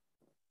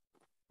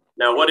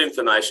 Now, what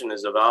information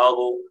is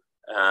available?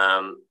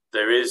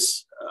 There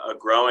is a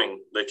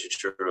growing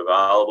literature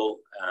available.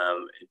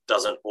 It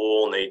doesn't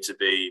all need to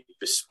be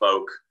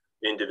bespoke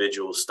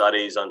individual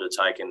studies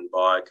undertaken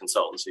by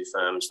consultancy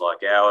firms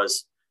like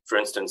ours. For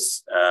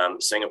instance,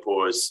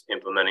 Singapore is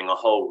implementing a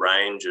whole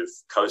range of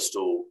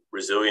coastal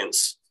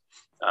resilience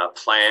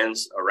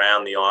plans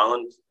around the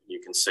island. You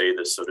can see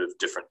the sort of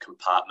different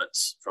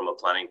compartments from a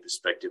planning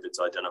perspective it's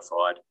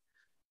identified.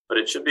 But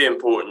it should be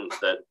important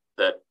that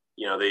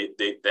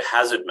the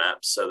hazard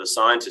maps, so the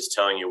scientist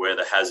telling you where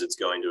the hazard's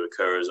going to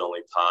occur is only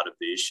part of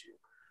the issue.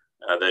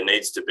 There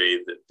needs to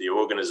be the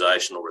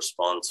organisational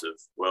response of,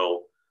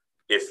 well,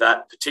 if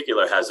that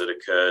particular hazard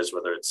occurs,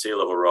 whether it's sea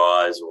level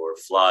rise or a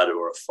flood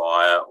or a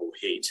fire or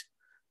heat,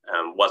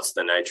 what's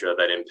the nature of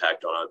that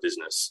impact on our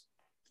business?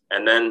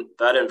 And then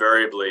that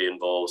invariably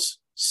involves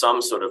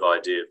some sort of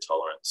idea of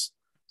tolerance.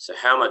 So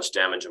how much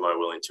damage am I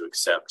willing to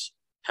accept?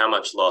 How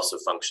much loss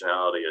of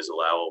functionality is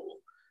allowable?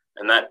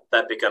 And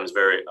that becomes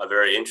a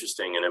very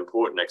interesting and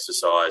important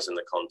exercise in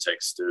the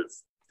context of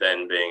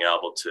then being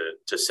able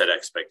to set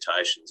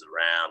expectations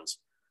around,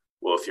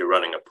 well, if you're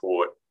running a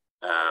port,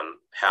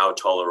 how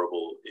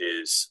tolerable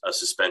is a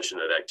suspension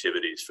of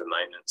activities for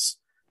maintenance?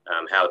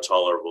 How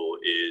tolerable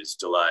is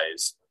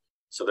delays?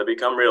 So they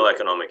become real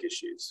economic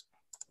issues.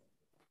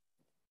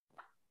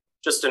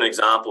 Just an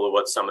example of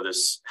what some of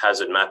this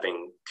hazard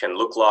mapping can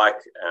look like.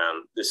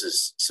 This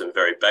is some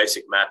very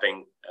basic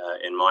mapping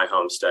in my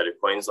home state of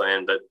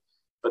Queensland,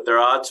 but there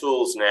are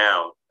tools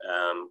now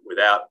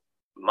without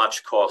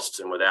much cost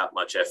and without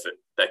much effort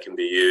that can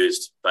be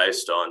used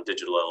based on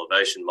digital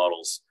elevation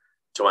models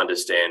to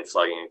understand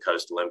flooding and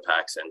coastal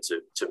impacts and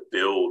to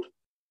build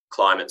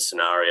climate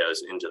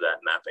scenarios into that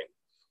mapping.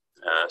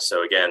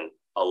 So again,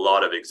 a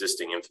lot of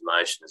existing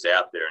information is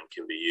out there and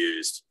can be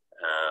used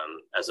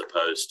as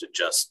opposed to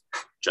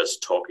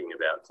just talking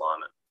about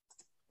climate.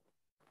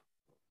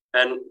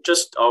 And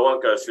I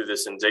won't go through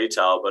this in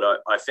detail, but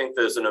I think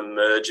there's an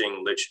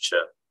emerging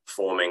literature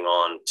forming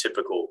on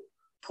typical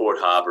port,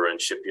 harbour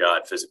and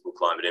shipyard physical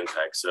climate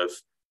impacts. So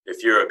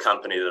if you're a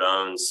company that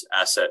owns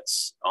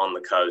assets on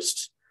the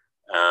coast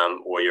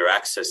or you're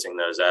accessing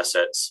those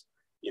assets,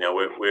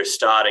 we're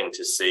starting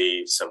to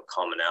see some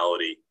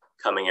commonality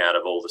coming out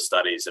of all the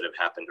studies that have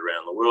happened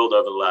around the world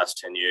over the last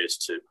 10 years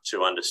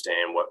to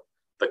understand what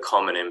the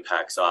common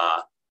impacts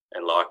are,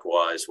 and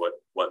likewise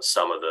what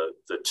some of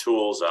the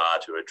tools are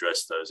to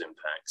address those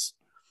impacts.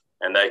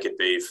 And they could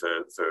be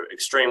for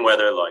extreme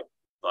weather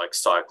like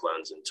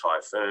cyclones and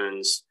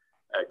typhoons.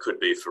 It could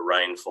be for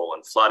rainfall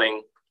and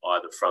flooding,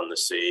 either from the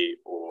sea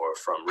or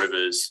from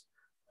rivers,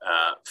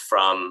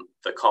 from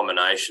the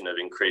combination of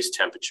increased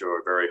temperature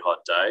or very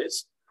hot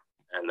days.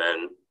 And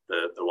then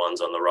the ones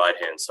on the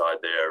right-hand side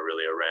there are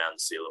really around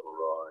sea level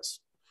rise.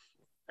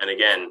 And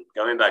again,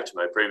 going back to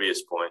my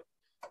previous point,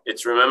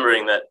 it's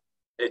remembering that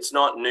it's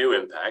not new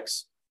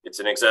impacts, it's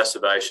an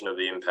exacerbation of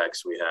the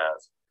impacts we have.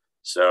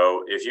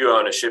 So if you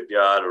own a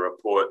shipyard or a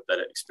port that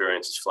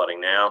experiences flooding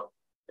now,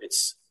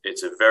 it's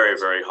a very,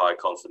 very high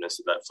confidence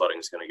that flooding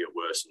is going to get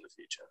worse in the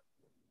future.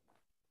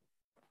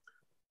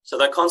 So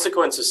that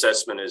consequence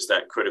assessment is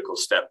that critical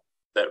step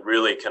that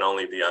really can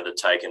only be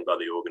undertaken by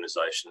the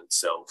organisation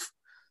itself.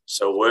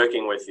 So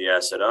working with the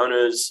asset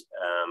owners,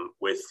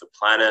 with the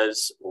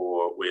planners,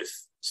 or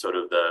with sort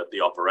of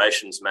the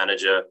operations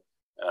manager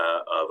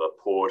of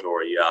a port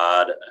or a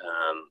yard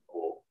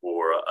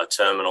or a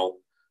terminal,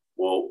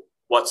 well,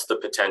 what's the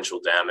potential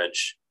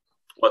damage?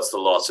 What's the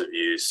loss of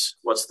use?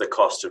 What's the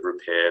cost of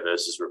repair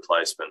versus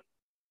replacement?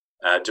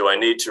 Do I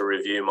need to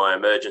review my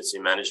emergency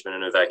management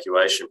and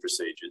evacuation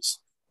procedures?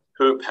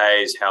 Who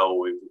pays? How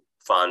will we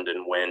fund?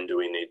 And when do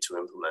we need to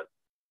implement?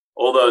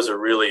 All those are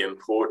really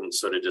important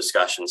sort of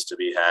discussions to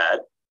be had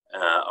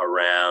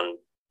around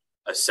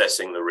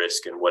assessing the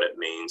risk and what it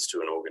means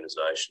to an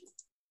organisation.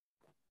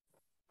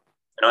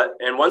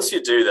 And once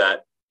you do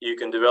that, you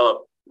can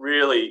develop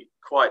really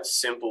quite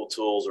simple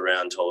tools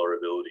around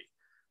tolerability.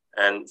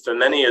 And for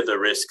many of the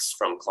risks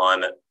from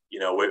climate,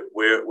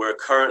 we're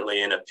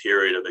currently in a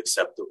period of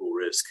acceptable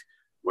risk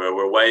where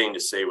we're waiting to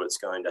see what's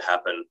going to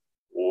happen,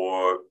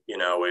 or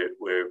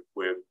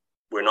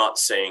we're not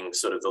seeing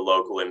sort of the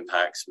local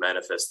impacts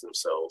manifest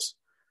themselves.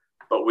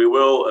 But we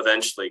will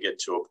eventually get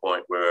to a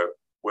point where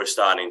we're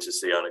starting to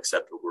see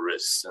unacceptable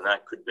risks, and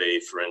that could be,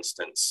 for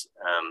instance,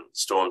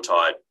 storm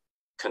tide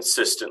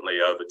consistently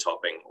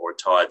overtopping, or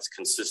tides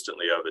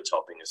consistently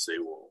overtopping a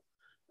seawall,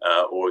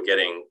 or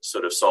getting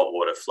sort of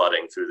saltwater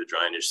flooding through the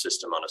drainage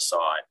system on a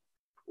site,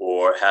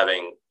 or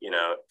having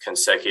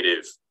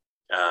consecutive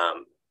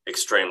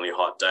extremely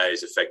hot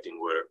days affecting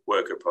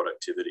worker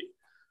productivity.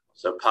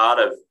 So part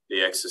of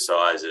the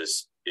exercise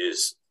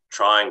is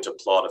trying to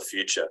plot a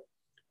future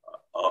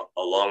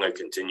along a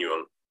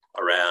continuum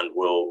around,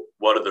 well,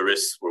 what are the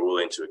risks we're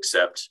willing to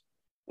accept?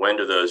 When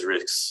do those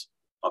risks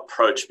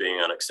approach being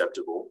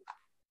unacceptable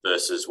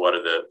versus what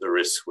are the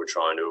risks we're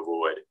trying to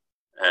avoid?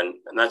 And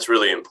that's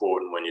really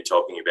important when you're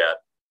talking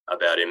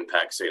about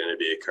impacts that are going to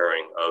be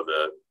occurring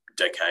over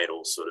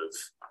decadal sort of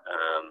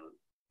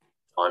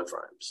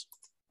timeframes.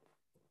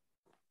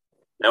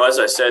 Now, as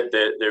I said,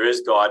 there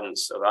is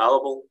guidance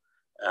available.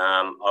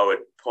 I would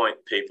point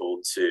people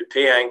to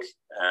PANC,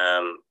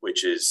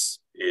 which is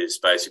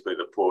basically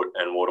the Port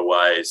and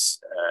Waterways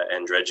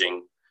and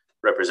Dredging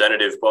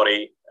representative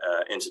body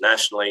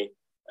internationally.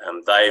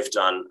 They've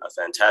done a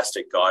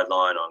fantastic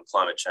guideline on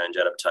climate change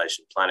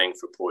adaptation planning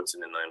for ports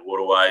and inland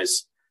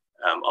waterways.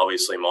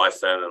 Obviously, my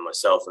firm and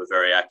myself are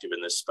very active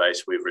in this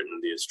space. We've written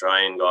the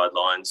Australian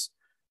guidelines,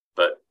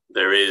 but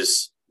there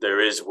is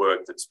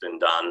work that's been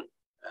done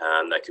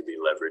that could be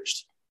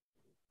leveraged.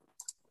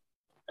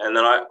 And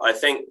then I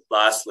think,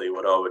 lastly,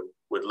 what I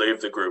would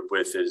leave the group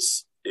with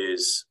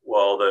is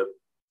while the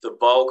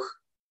bulk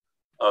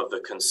of the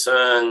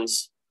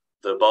concerns,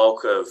 the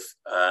bulk of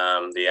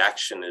the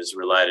action is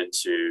related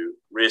to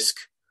risk,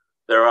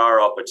 there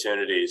are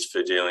opportunities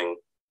for dealing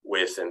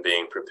with and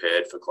being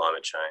prepared for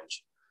climate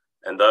change.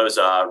 And those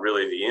are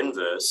really the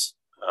inverse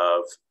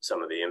of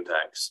some of the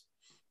impacts.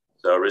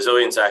 So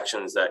resilience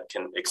actions that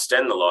can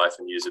extend the life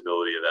and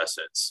usability of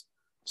assets.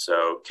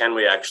 So can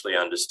we actually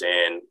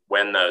understand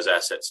when those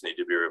assets need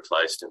to be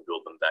replaced and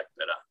build them back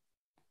better?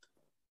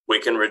 We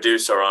can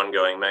reduce our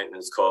ongoing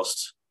maintenance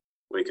costs.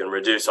 We can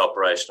reduce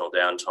operational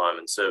downtime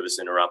and service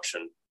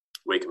interruption.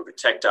 We can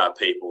protect our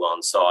people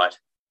on site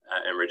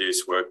and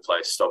reduce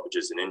workplace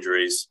stoppages and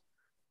injuries.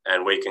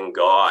 And we can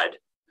guide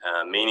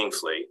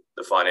meaningfully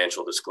the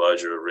financial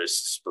disclosure of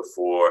risks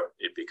before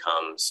it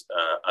becomes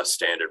a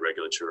standard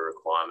regulatory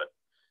requirement.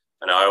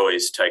 And I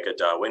always take a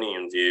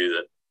Darwinian view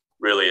that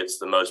really it's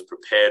the most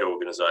prepared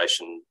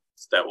organisation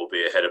that will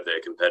be ahead of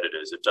their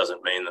competitors. It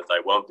doesn't mean that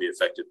they won't be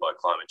affected by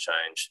climate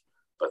change,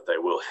 but they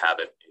will have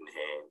it in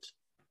hand.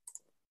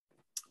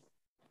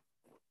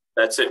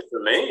 That's it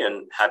for me,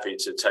 and happy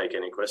to take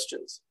any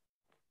questions.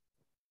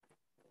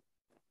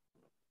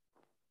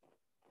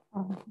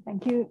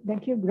 Thank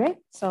you, Greg.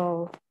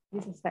 So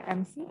this is the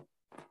MC.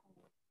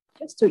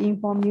 Just to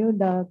inform you,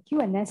 the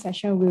Q&A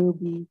session will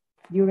be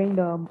during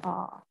the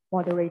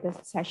moderator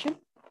session,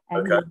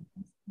 and okay.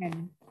 You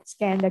can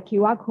scan the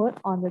QR code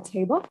on the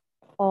table,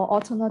 or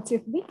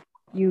alternatively,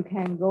 you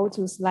can go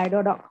to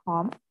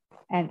slido.com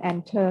and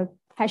enter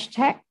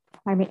hashtag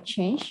climate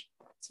change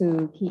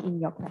to key in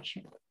your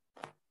question.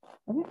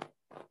 Okay.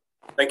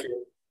 Thank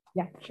you.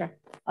 Yeah, sure.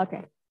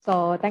 Okay.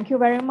 So thank you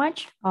very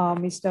much,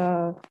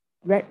 Mr.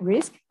 Greg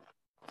Fisk,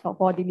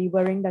 for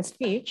delivering the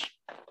speech.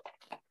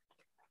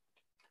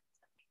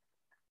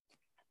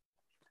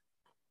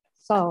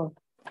 So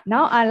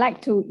now I'd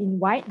like to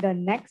invite the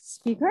next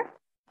speaker,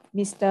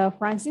 Mr.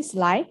 Francis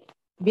Lai,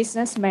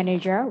 Business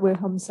Manager,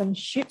 Wilhelmsen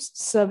Ships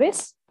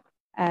Service,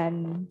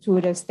 and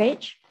to the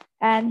stage.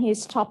 And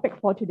his topic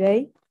for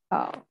today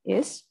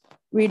is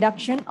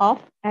reduction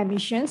of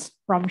emissions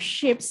from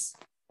ships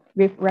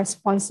with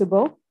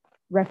responsible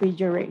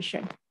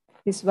refrigeration.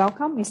 Please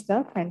welcome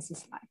Mr.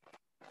 Francis Lai.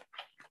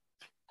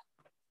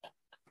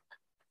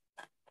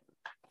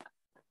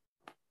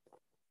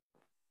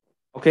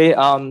 Okay,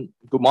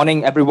 good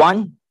morning,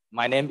 everyone.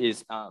 My name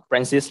is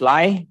Francis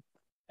Lai,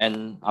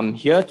 and I'm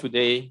here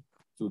today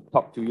to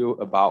talk to you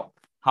about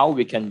how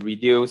we can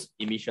reduce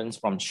emissions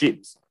from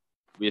ships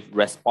with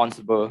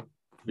responsible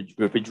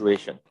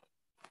refrigeration.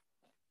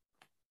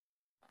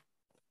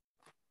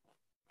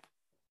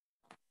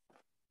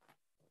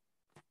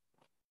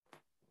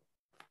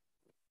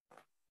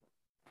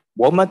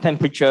 Warmer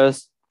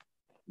temperatures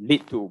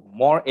lead to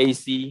more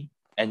AC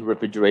and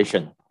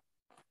refrigeration.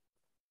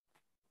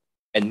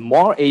 And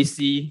more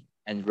AC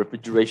and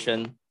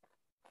refrigeration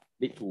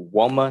lead to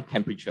warmer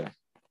temperatures.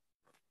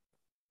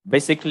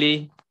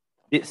 Basically,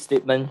 this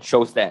statement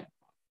shows that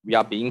we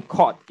are being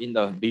caught in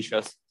a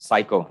vicious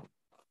cycle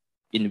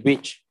in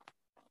which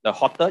the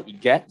hotter it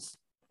gets,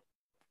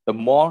 the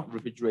more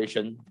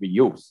refrigeration we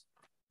use.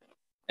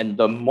 And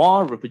the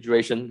more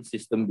refrigeration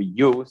system we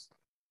use,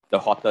 the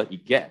hotter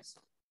it gets,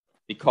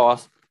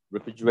 because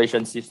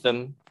refrigeration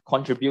system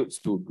contributes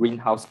to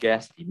greenhouse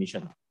gas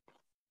emission.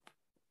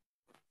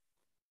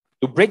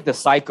 To break the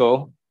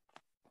cycle,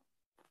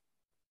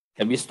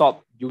 can we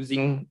stop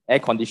using air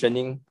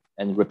conditioning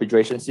and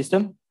refrigeration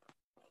system?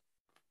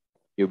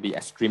 It will be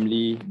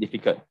extremely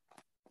difficult.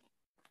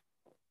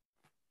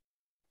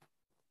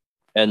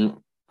 And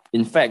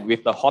in fact,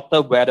 with the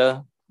hotter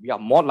weather, we are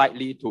more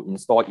likely to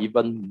install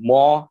even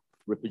more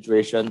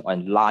refrigeration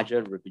and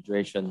larger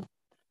refrigeration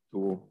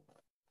for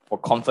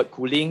comfort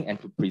cooling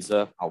and to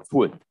preserve our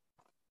food.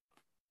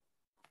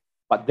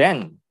 But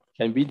then,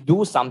 can we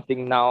do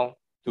something now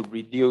to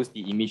reduce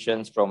the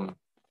emissions from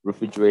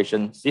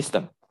refrigeration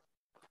system?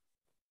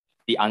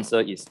 The answer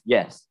is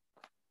yes.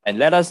 And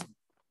let us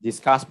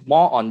discuss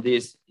more on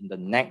this in the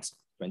next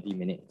 20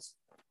 minutes.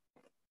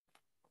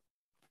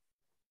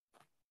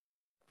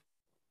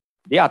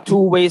 There are two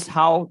ways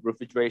how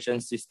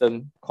refrigeration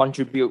system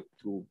contribute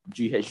to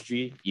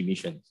GHG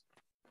emissions.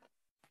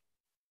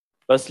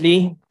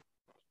 Firstly,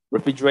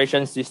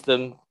 refrigeration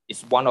system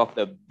is one of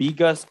the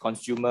biggest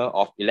consumer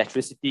of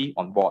electricity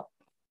on board.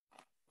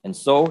 And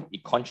so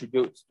it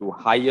contributes to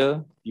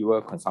higher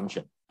fuel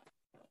consumption.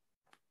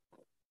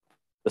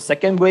 The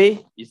second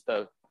way is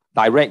the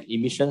direct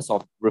emissions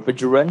of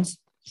refrigerants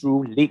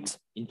through leaks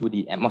into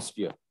the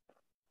atmosphere.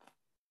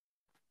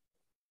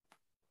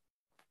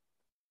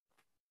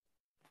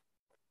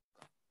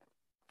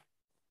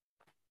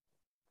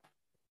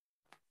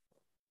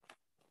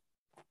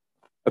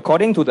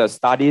 According to the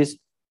studies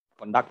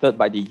conducted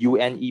by the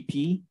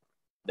UNEP,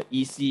 the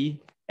EC,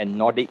 and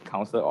Nordic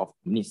Council of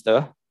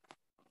Ministers,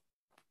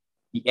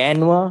 the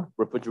annual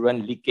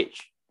refrigerant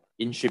leakage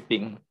in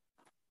shipping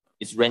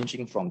is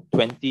ranging from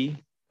 20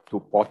 to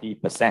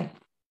 40%.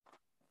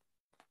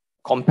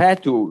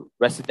 Compared to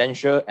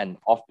residential and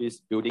office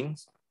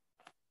buildings,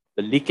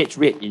 the leakage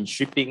rate in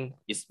shipping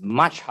is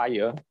much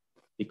higher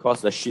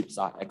because the ships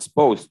are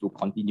exposed to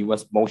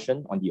continuous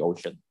motion on the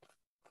ocean,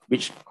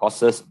 which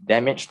causes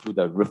damage to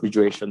the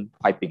refrigeration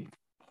piping.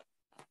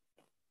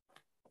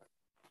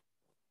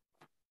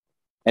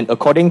 And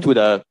according to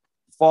the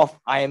fourth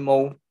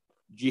IMO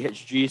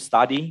GHG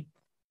study,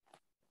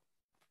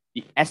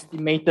 the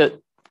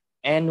estimated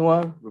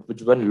annual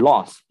refrigerant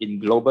loss in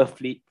global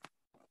fleet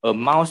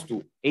amounts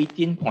to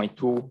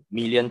 18.2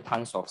 million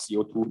tons of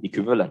CO2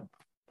 equivalent.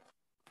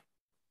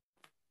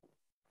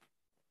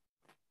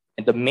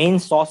 And the main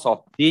source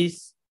of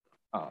these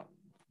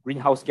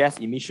greenhouse gas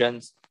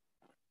emissions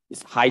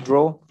is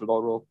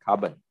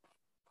hydrofluorocarbon,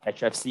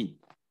 HFC.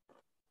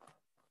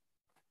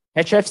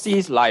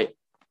 HFCs like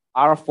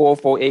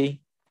R404A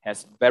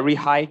has very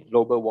high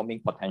global warming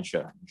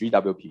potential,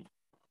 GWP.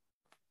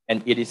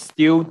 And it is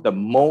still the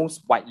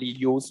most widely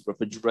used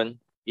refrigerant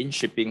in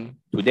shipping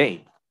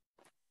today.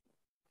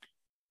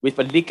 With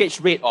a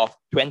leakage rate of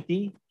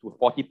 20 to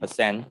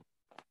 40%,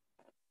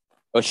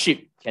 a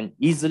ship can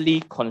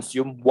easily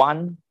consume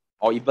one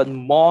or even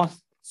more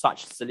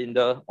such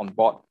cylinder on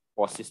board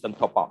for system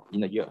top-up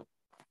in a year.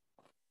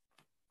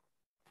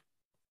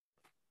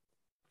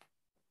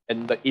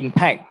 And the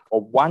impact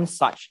of one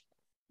such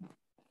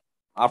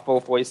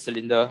R404A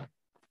cylinder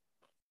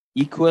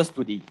equals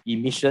to the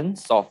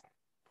emissions of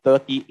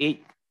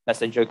 38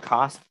 passenger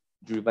cars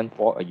driven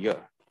for a year.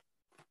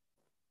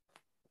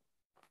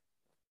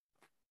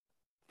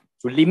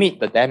 To limit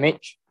the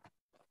damage,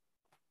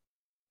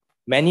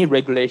 many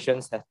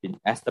regulations have been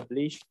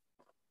established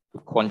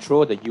to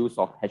control the use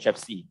of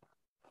HFC.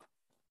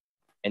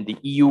 And the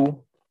EU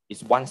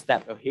is one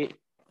step ahead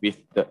with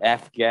the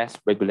F-gas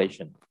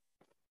regulation.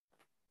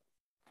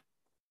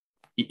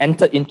 It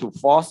entered into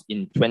force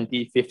in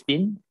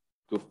 2015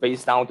 to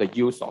phase down the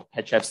use of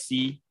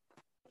HFC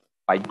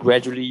by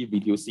gradually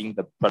reducing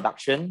the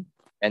production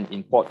and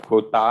import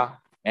quota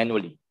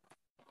annually.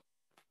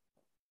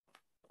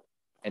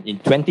 And in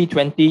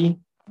 2020,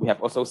 we have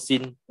also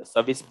seen the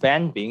service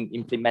ban being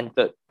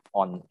implemented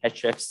on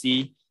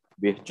HFC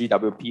with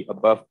GWP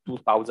above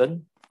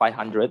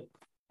 2,500,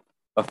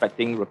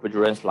 affecting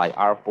refrigerants like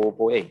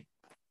R404A.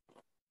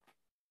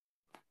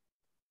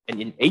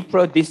 And in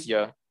April this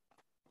year,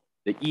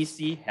 the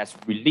EC has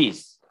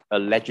released a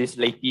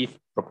legislative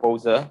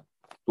proposal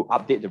to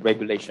update the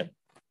regulation.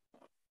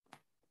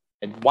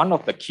 And one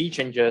of the key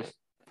changes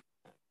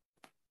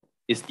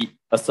is the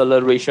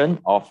acceleration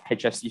of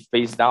HFC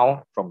phase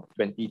down from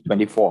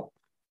 2024,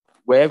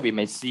 where we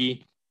may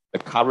see the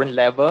current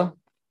level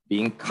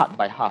being cut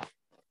by half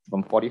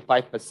from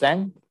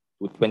 45%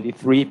 to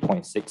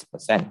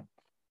 23.6%.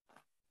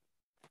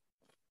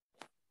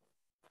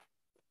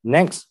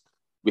 Next,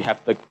 we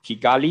have the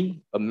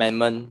Kigali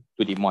Amendment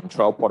to the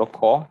Montreal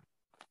Protocol,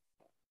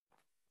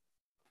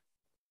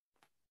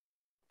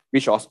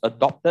 which was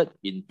adopted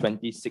in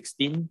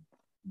 2016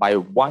 by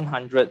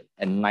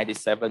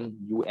 197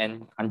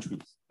 UN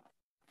countries.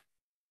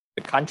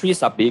 The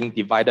countries are being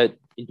divided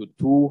into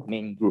two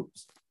main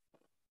groups,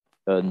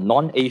 the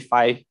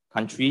non-A5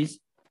 countries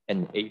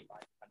and A5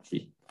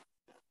 countries.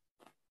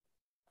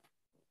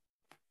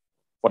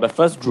 For the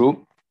first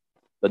group,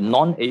 the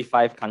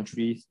non-A5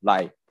 countries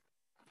like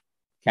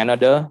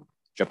Canada,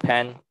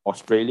 Japan,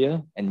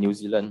 Australia, and New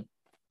Zealand,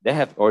 they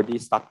have already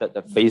started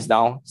the phase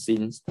down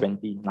since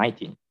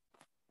 2019.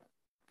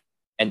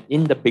 And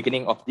in the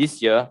beginning of this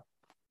year,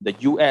 the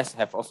US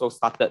have also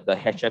started the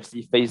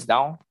HFC phase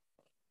down,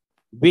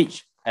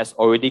 which has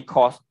already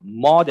caused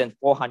more than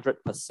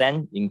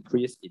 400%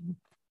 increase in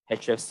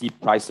HFC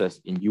prices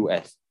in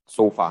US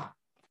so far.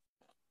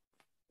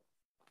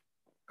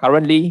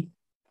 Currently,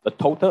 the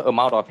total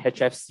amount of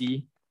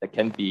HFC that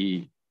can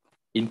be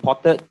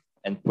imported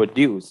and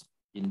produced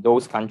in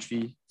those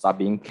countries are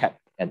being kept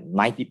at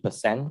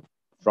 90%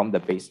 from the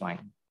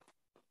baseline.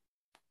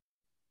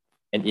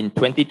 And in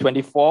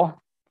 2024,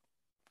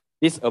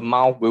 this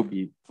amount will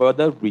be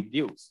further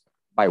reduced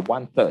by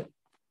 1/3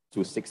 to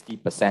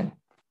 60%.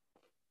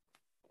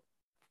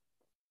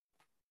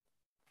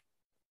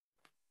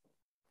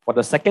 For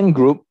the second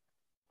group,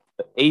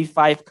 the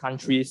A5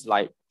 countries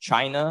like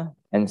China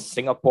and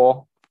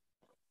Singapore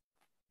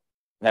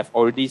have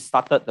already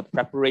started the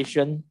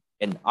preparation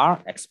and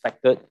are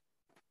expected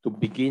to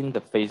begin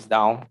the phase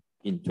down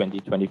in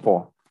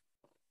 2024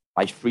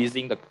 by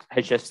freezing the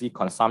HFC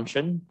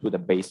consumption to the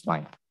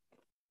baseline.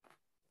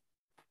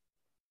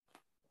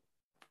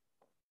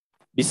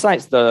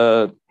 Besides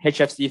the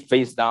HFC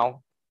phase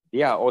down,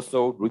 there are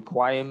also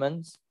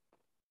requirements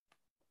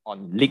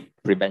on leak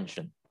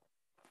prevention.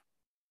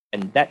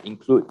 And that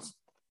includes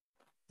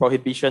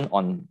prohibition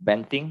on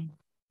venting,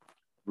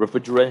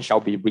 refrigerant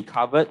shall be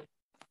recovered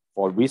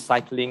for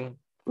recycling,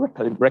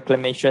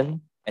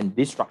 reclamation, and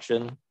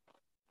destruction,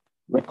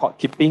 record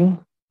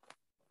keeping,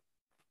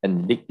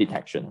 and leak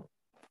detection.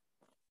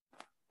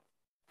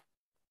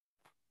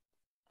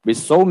 With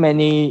so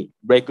many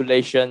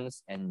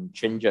regulations and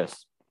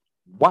changes,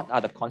 what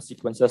are the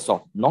consequences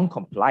of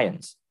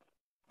non-compliance?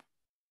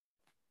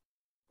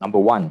 Number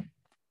one,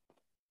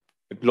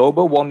 the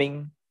global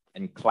warming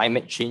and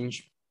climate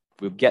change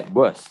will get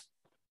worse,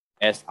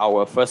 as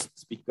our first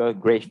speaker,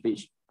 Greg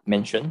Fisk,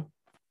 mentioned.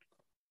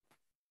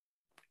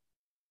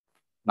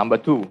 Number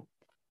two,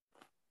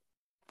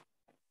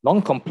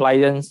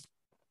 non-compliance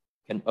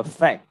can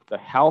affect the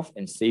health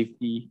and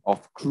safety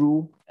of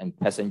crew and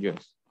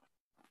passengers.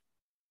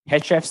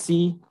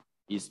 HFC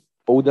is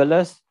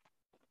odorless,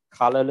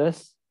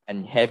 colorless,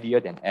 and heavier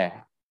than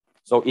air.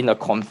 So in a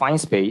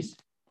confined space,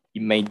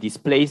 it may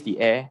displace the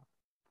air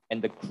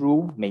and the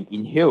crew may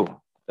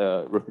inhale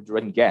the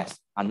refrigerant gas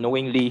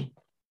unknowingly,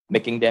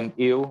 making them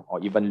ill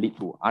or even lead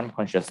to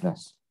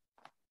unconsciousness.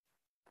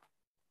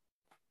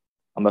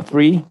 Number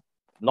 3,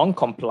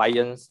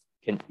 non-compliance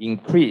can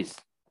increase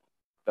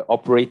the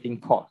operating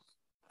cost.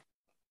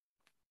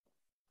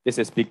 This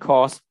is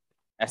because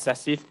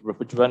excessive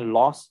refrigerant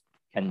loss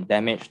can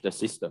damage the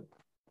system.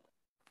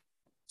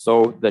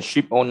 So the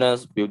ship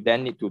owners will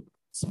then need to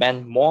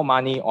spend more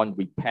money on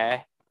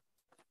repair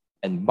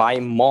and buy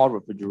more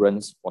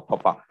refrigerants for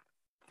top-up.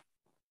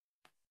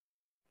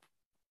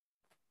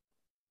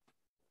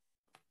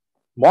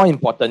 More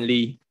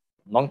importantly,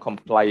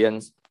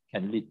 non-compliance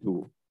can lead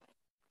to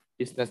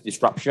business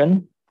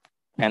disruption,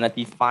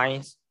 penalty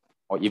fines,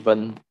 or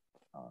even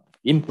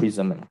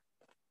imprisonment.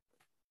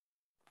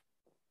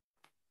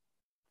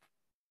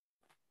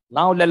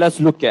 Now let us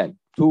look at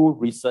 2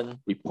 recent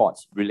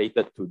reports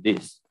related to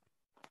this.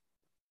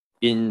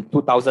 In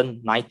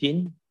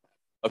 2019,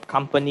 a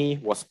company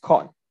was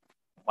caught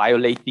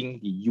violating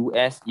the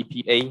US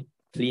EPA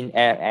Clean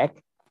Air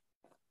Act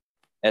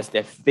as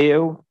they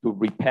failed to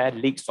repair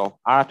leaks of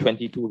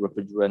R22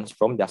 refrigerants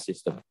from their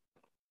system.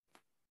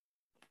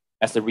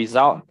 As a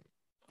result,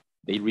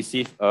 they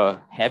received a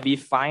heavy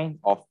fine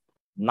of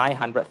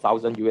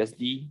 900,000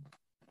 USD,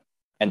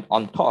 and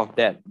on top of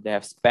that, they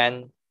have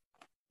spent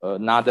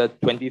another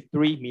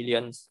 23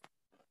 million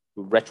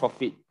to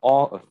retrofit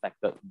all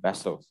affected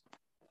vessels.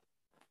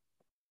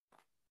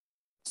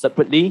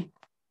 Separately,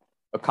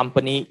 a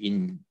company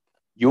in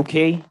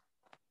UK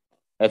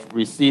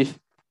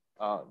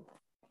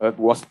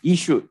was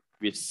issued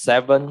with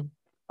 7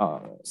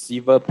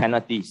 severe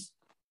penalties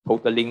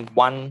totaling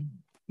 £1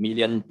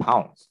 million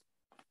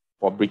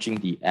for breaching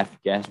the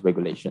F-gas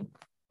regulation.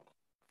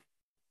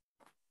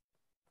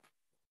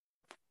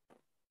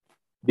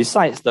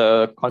 Besides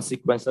the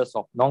consequences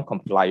of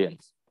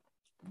non-compliance,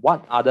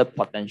 what other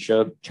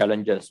potential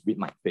challenges we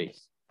might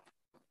face?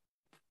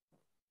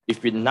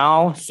 If we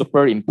now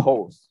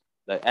superimpose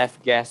the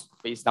F-gas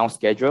phase-down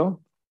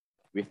schedule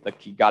with the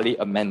Kigali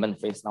Amendment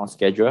phase-down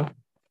schedule,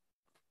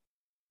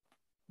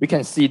 we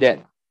can see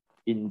that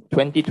in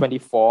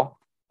 2024,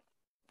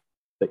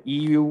 the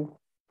EU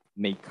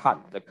may cut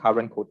the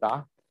current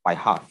quota by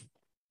half.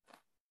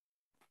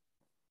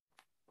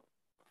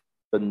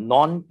 The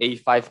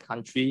non-A5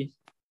 countries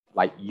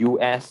like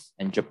US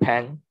and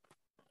Japan,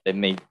 they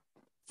may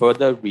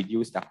further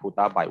reduce their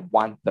quota by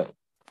 1/3.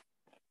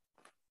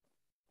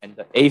 And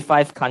the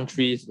A5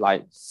 countries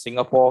like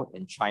Singapore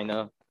and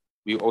China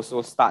will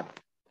also start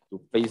to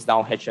phase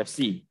down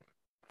HFC,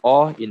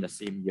 all in the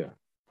same year.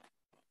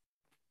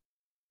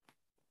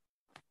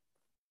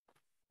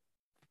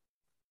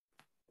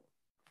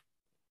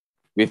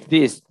 With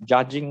this,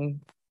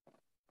 judging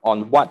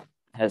on what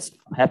has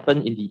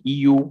happened in the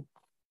EU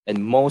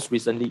and most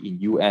recently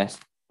in US,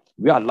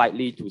 we are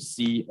likely to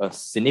see a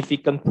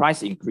significant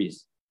price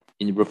increase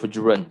in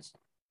refrigerants.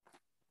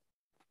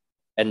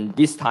 And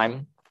this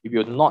time, it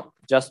will not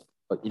just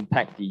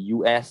impact the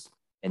US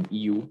and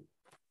EU,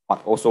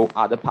 but also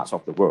other parts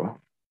of the world,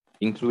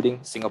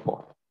 including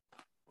Singapore.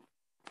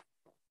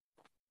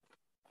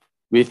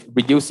 With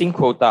reducing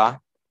quota,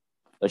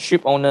 the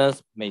ship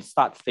owners may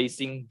start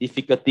facing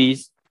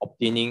difficulties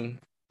obtaining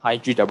high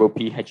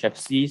GWP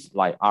HFCs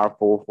like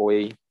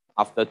R448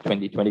 after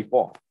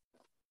 2024.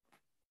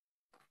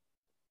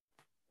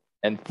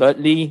 And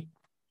thirdly,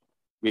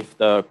 with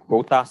the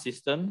quota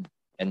system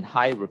and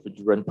high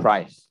refrigerant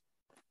price,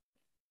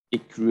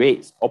 it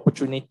creates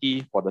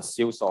opportunity for the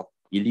sales of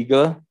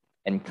illegal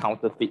and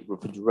counterfeit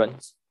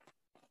refrigerants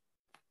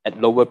at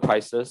lower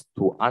prices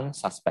to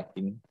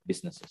unsuspecting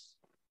businesses.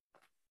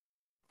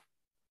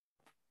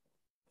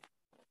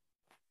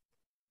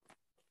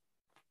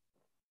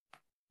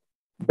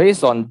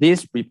 Based on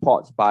these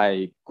reports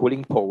by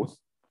Cooling Post,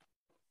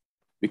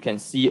 we can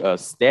see a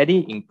steady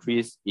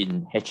increase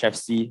in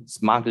HFC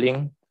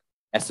smuggling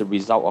as a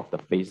result of the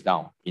phase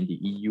down in the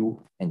EU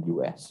and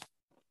US.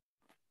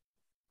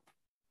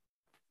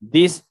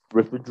 These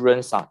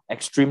refrigerants are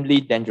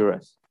extremely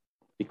dangerous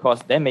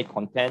because they may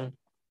contain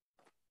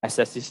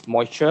excessive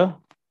moisture,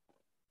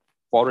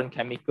 foreign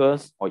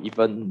chemicals, or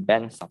even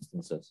banned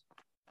substances.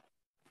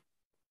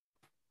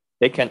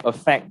 They can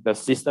affect the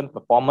system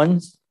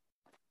performance,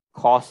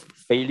 cause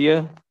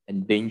failure,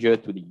 and danger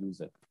to the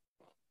user.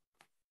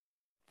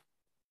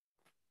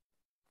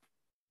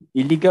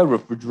 Illegal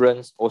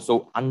refrigerants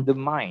also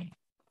undermine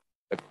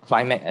the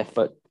climate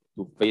effort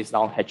to phase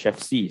down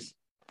HFCs,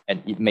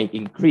 and it may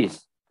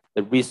increase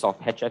the risk of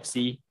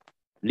HFC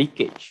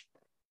leakage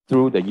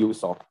through the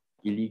use of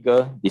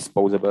illegal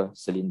disposable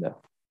cylinder.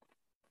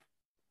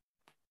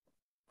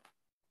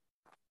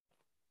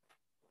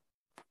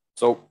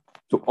 So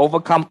to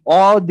overcome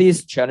all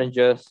these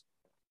challenges,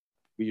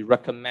 we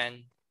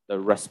recommend the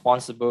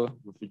responsible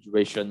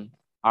refrigeration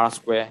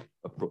R²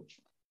 approach.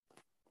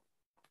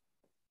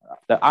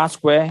 The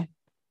R²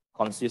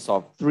 consists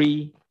of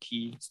 3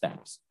 key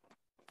steps.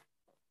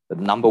 The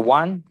number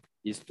 1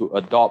 is to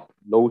adopt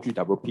low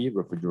GWP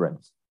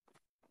refrigerants.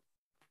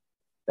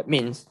 That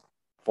means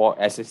for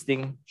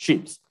existing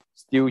ships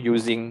still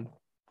using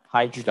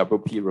high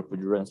GWP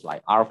refrigerants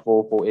like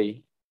R4,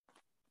 4A,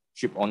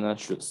 ship owners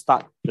should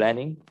start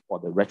planning for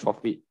the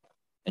retrofit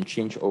and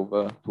change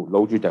over to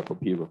low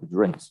GWP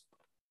refrigerants.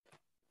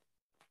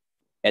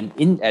 And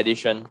in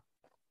addition,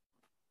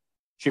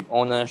 ship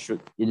owners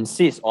should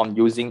insist on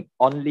using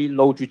only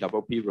low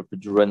GWP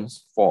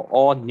refrigerants for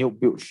all new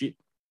build ship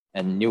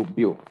and new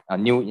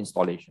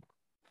installation.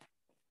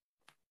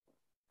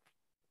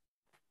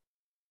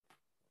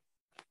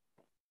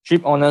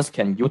 Ship owners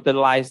can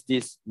utilize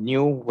this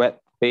new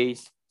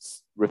web-based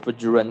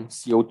refrigerant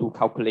CO2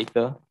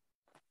 calculator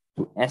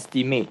to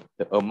estimate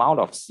the amount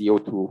of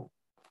CO2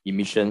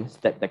 emissions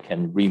that they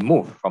can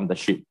remove from the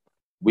ship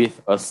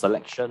with a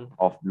selection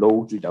of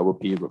low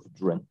GWP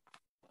refrigerant.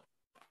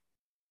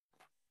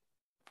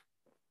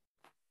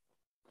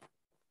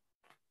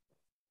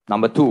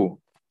 Number 2,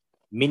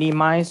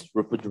 minimize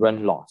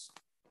refrigerant loss.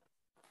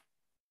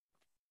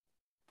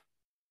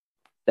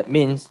 That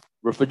means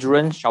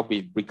refrigerant shall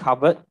be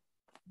recovered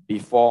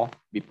before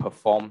we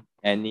perform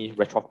any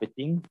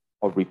retrofitting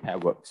or repair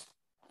works.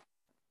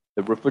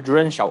 The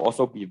refrigerant shall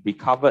also be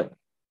recovered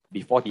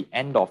before the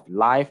end of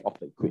life of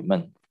the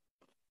equipment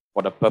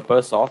for the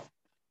purpose of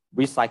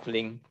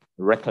recycling,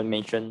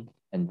 reclamation,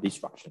 and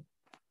destruction.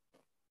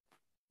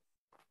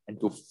 And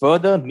to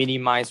further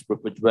minimize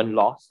refrigerant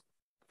loss,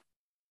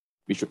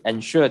 we should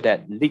ensure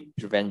that leak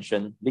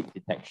prevention, leak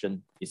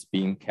detection is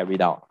being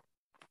carried out.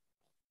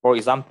 For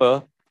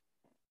example,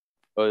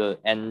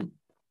 an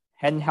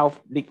handheld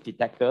leak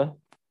detector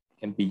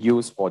can be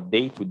used for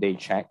day-to-day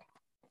check,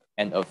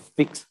 and a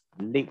fixed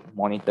leak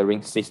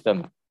monitoring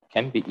system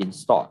can be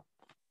installed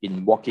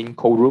in walk-in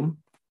cold room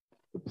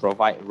to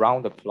provide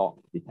round-the-clock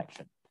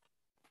detection.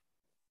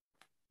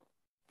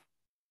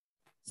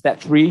 Step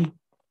 3,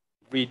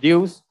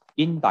 reduce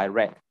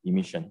indirect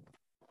emission.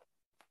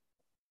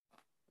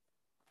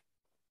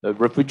 The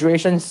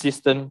refrigeration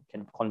system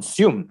can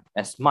consume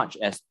as much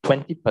as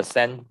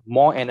 20%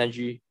 more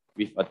energy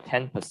with a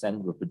 10%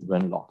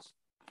 refrigerant loss.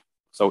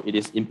 So it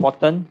is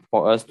important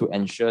for us to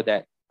ensure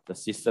that the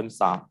systems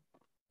are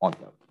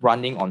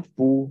running on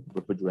full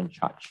refrigerant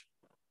charge.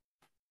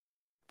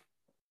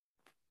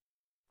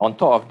 On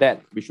top of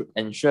that, we should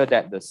ensure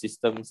that the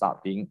systems are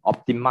being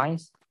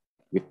optimized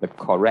with the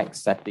correct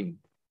setting.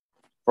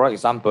 For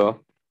example,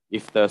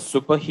 if the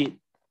superheat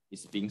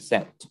is being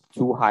set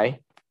too high,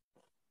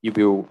 it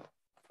will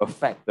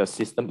affect the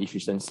system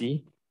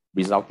efficiency,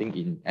 resulting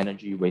in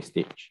energy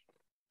wastage.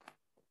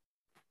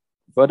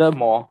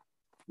 Furthermore,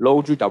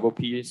 low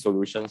GWP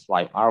solutions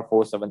like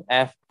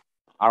R47F,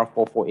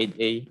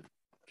 R448A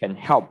can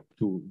help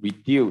to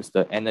reduce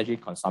the energy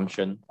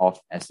consumption of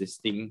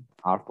existing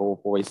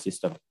R448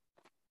 system.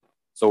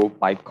 So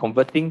by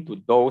converting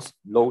to those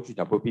low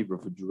GWP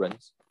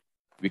refrigerants,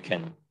 we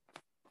can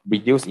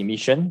reduce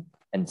emission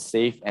and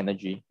save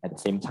energy at the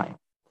same time.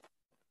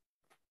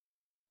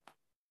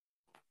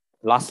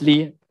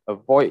 Lastly,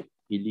 avoid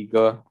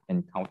illegal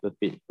and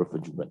counterfeit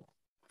refrigerant.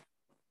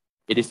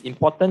 It is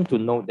important to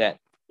note that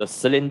the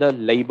cylinder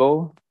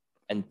label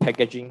and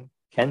packaging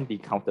can be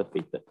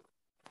counterfeited.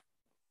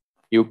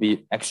 It will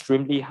be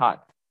extremely hard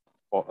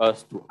for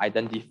us to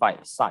identify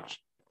such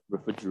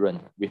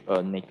refrigerant with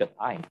a naked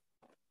eye.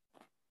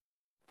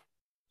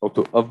 So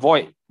to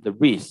avoid the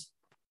risk,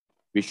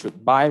 we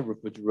should buy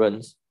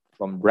refrigerants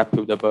from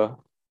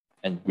reputable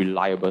and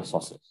reliable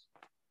sources.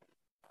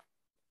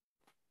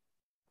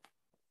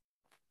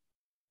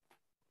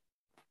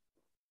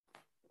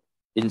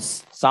 In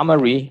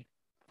summary,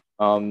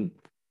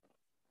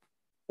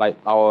 like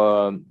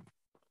our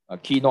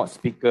keynote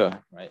speaker,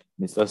 right,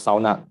 Mr.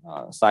 Saunak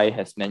Rai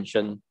has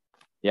mentioned,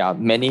 there are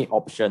many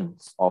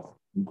options of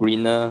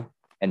greener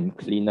and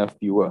cleaner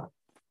fuel.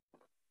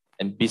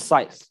 And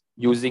besides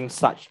using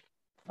such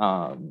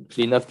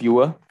cleaner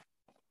fuel,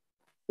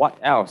 what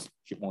else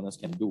ship owners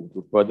can do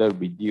to further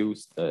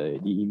reduce the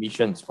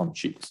emissions from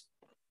ships?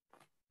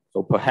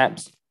 So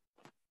perhaps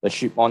the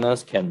ship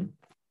owners can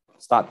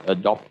start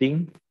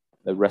adopting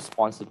the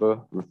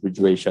responsible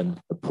refrigeration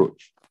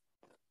approach.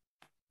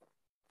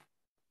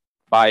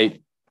 By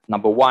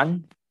number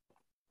 1,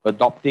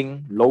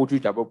 adopting low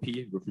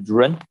GWP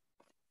refrigerant.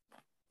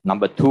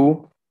 Number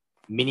 2,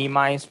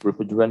 minimize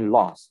refrigerant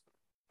loss.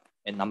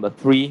 And number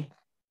 3,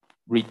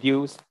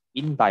 reduce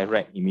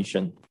indirect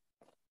emission.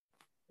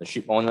 The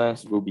ship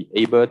owners will be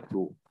able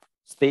to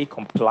stay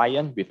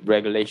compliant with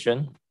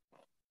regulation,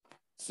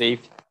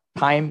 save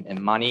time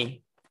and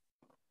money,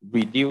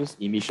 reduce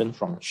emission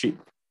from ship,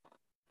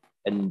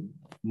 and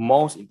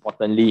most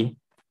importantly,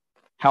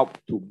 help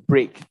to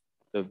break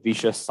the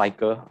vicious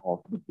cycle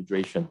of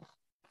refrigeration.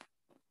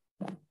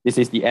 This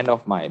is the end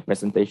of my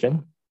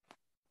presentation.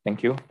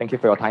 Thank you. Thank you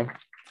for your time.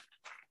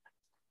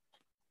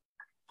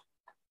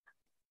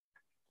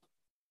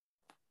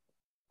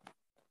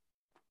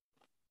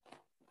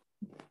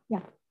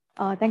 Yeah.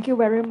 Thank you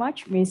very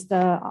much,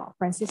 Mr.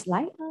 Francis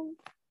Lai,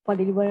 for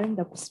delivering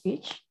the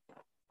speech.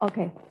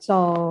 Okay,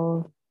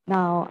 so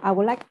now I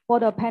would like for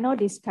the panel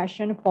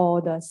discussion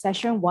for the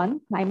session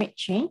 1, climate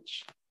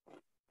change.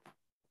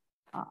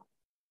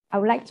 I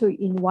would like to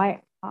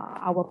invite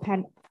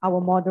our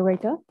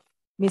moderator,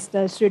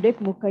 Mr. Sridip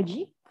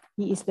Mukherjee.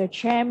 He is the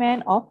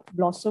chairman of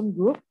Blossom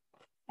Group,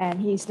 and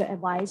he is the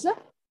advisor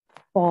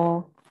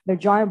for the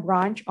joint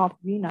branch of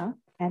RENA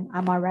and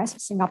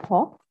IMarEST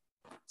Singapore.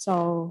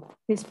 So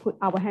please put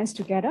our hands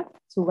together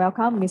to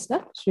welcome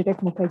Mr. Sridip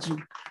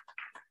Mukherjee.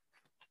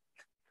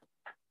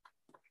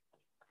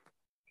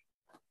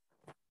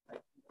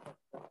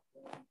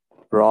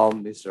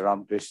 From Mr.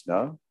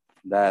 Ramakrishna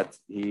that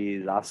he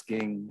is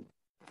asking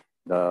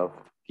the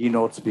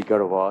keynote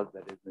speaker award,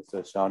 that is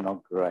Mr.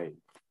 Saunak Rai.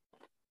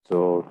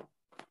 So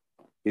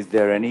is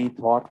there any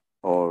thought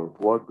or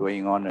work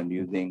going on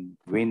using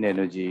wind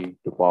energy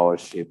to power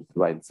ships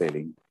while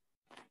sailing?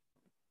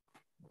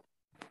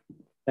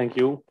 Thank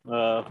you.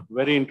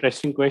 Very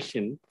interesting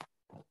question.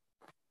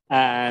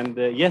 And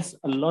yes,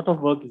 a lot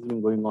of work has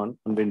been going on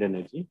wind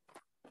energy.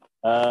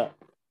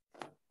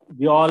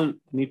 We all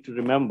need to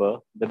remember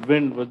that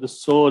wind was the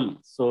sole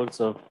source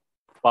of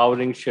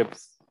powering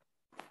ships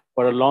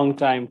for a long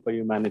time for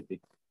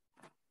humanity.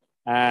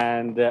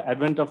 And the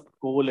advent of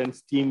coal and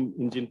steam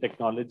engine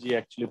technology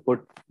actually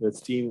put the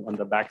steam on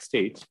the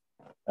backstage,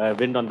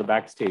 wind on the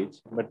backstage.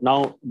 But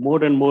now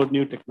more and more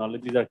new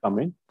technologies are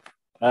coming,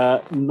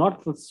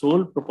 not for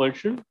sole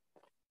propulsion,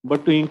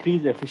 but to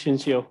increase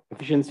efficiency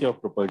of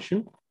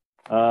propulsion.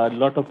 A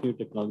lot of new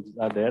technologies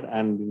are there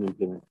and being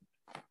implemented.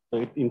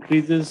 So it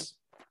increases,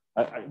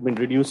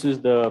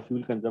 reduces the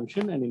fuel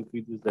consumption and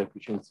increases the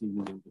efficiency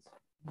using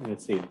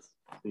this sails.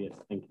 So yes,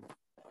 thank you.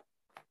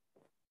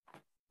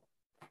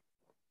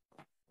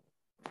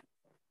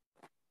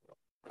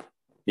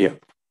 Yeah.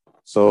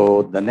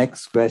 So the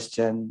next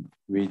question,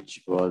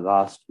 which was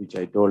asked, which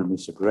I told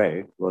Mr.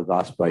 Greg, was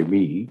asked by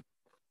me.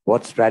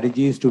 What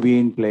strategies to be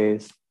in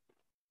place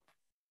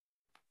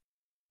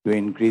to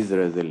increase the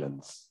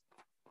resilience?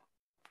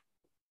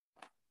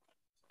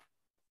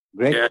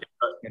 Greg, yeah,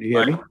 can you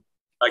hear me?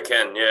 I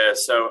can, yeah.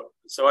 So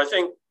I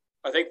think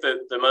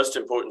that the most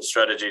important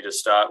strategy to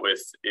start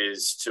with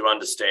is to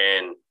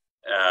understand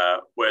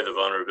where the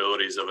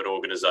vulnerabilities of an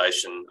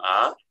organization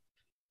are.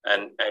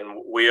 And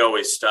we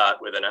always start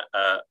with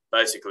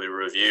basically a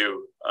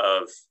review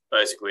of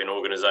basically an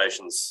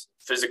organization's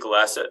physical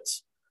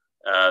assets,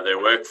 their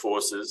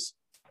workforces,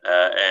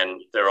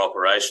 and their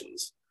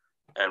operations.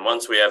 And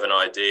once we have an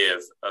idea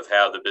of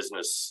how the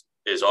business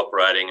is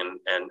operating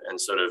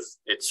and sort of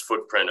its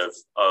footprint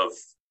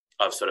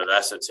of sort of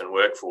assets and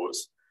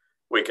workforce,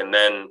 we can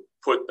then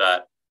put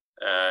that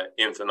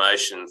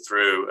information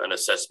through an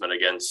assessment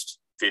against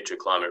future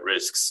climate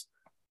risks.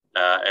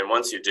 And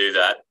once you do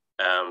that,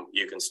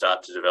 you can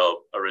start to develop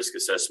a risk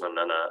assessment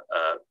and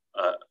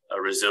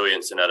a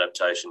resilience and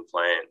adaptation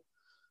plan.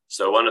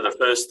 So one of the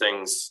first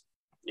things,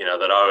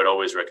 that I would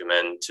always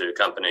recommend to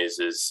companies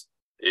is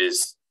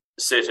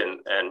sit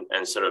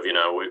and sort of,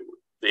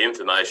 the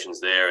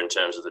information's there in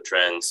terms of the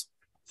trends.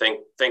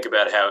 Think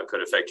about how it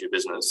could affect your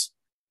business,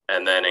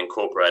 and then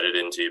incorporate it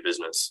into your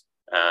business.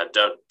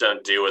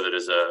 Don't deal with it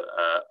as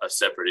a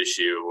separate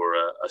issue or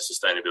a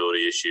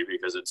sustainability issue,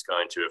 because it's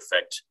going to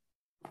affect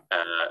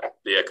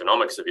the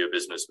economics of your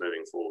business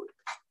moving forward.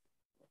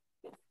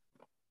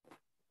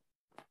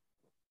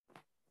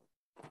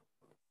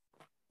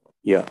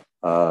 Yeah.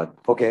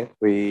 Okay,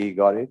 we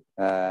got it.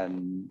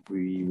 And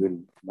we will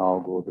now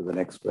go to the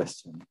next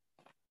question.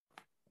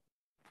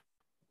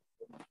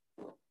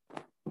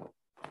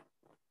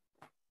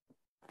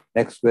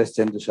 Next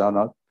question to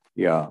Saunak.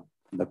 Yeah.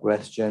 The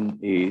question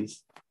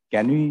is,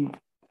 can we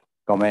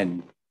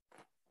comment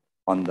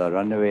on the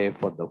runway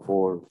for the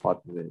 4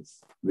 pathways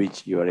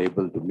which you are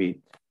able to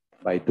meet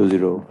by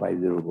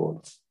 2050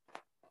 goals?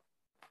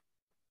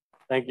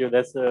 Thank you.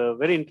 That's a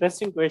very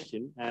interesting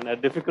question and a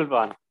difficult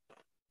one.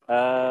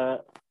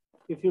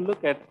 If you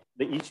look at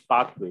each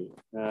pathway,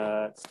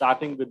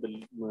 starting with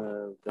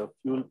the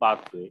fuel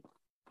pathway,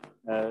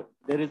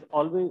 there is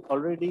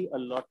already a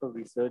lot of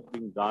research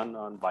being done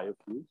on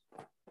biofuels.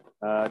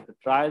 The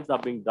trials are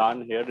being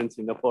done here in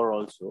Singapore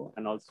also,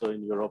 and also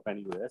in Europe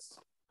and US.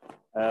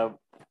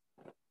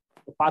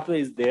 The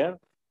pathway is there.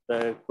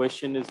 The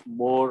question is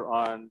more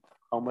on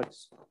how much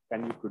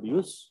can you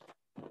produce.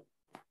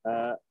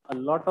 A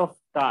lot of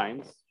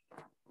times,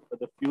 for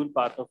the fuel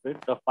part of it,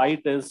 the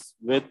fight is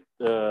with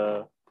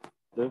the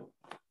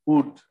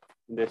food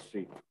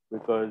industry,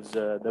 because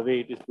the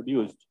way it is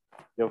produced,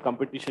 you have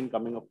competition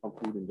coming up from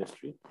food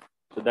industry.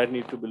 So that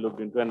needs to be looked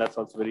into, and that's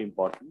also very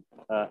important.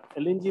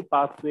 LNG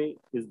pathway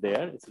is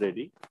there, it's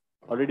ready,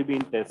 already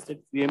been tested.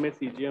 CMA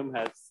CGM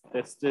has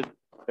tested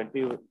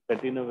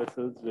container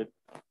vessels with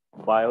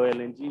bio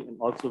LNG and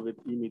also with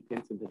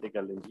e-methane synthetic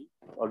LNG,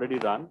 already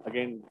run.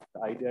 Again,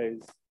 the idea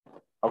is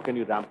how can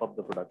you ramp up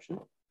the production?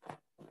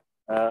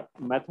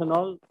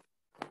 Methanol,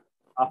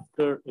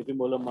 after A.P.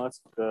 Moller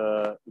Maersk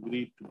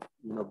agreed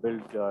to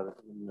build or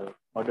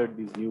ordered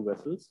these new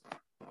vessels,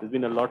 there's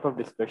been a lot of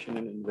discussion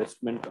and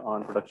investment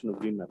on production of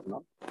green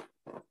methanol.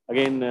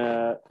 Again,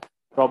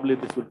 probably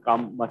this would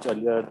come much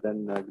earlier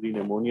than green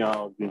ammonia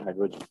or green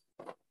hydrogen,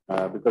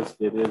 because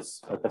there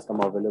is a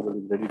customer available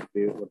who's ready to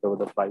pay whatever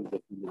the price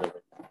that we will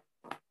available.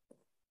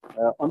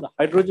 On the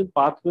hydrogen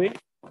pathway,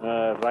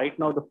 right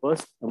now the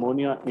first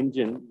ammonia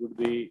engine is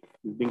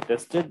being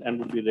tested and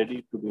will be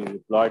ready to be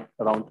deployed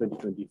around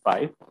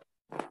 2025.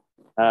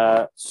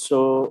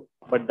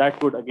 But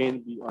that would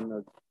again be on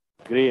a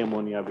gray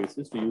ammonia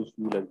basis to use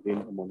fuel as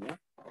green ammonia.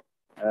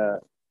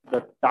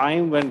 The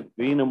time when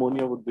green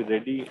ammonia would be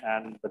ready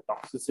and the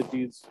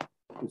toxicities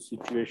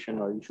situation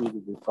or issues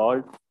will be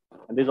solved.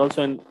 And there's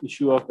also an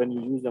issue of when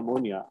you use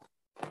ammonia,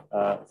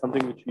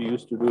 something which we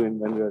used to do when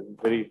we were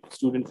very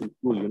students in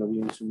school, we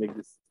used to make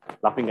this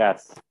laughing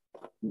gas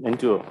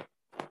into,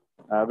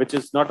 which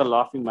is not a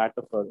laughing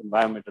matter for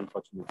environment,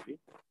 unfortunately.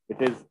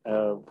 It is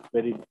a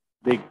very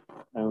big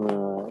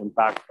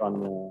impact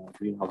on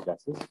greenhouse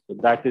gases. So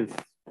that is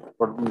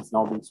problem is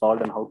now being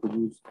solved, and how to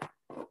use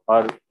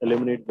or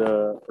eliminate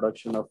the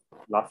production of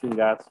laughing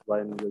gas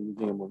while you're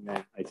using ammonia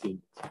and IC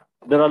engines.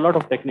 There are a lot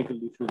of technical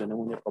issues, and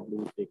ammonia probably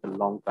will take a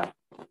long time.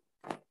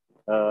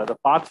 The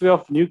pathway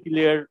of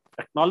nuclear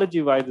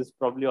technology-wise is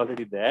probably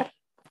already there,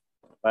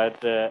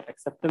 but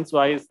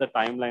acceptance-wise, the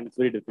timeline is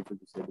very difficult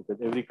to say because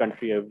every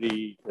country,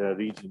 every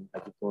region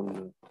has its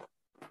own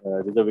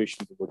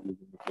reservations about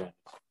using nuclear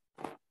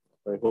energy.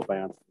 So I hope I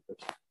answered the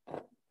question.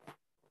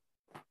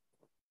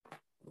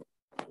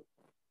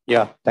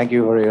 Yeah, thank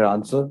you for your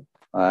answer.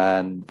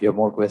 And you have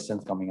more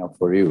questions coming up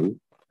for you,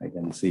 I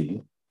can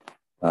see.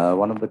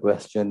 One of the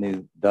questions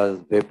is, does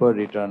vapor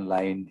return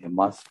line a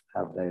must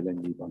have the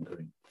LNG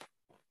bunkering?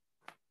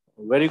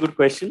 Very good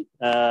question.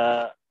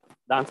 The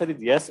answer is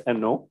yes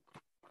and no.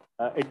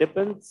 It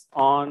depends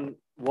on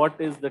what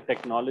is the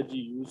technology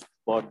used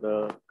for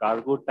the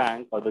cargo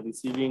tank or the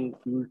receiving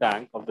fuel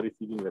tank of the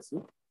receiving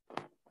vessel.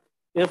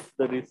 If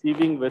the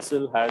receiving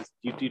vessel has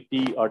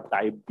GTT or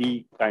type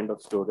B kind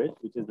of storage,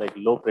 which is like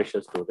low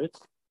pressure storage,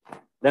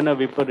 then a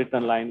vapor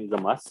return line is a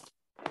must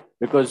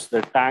because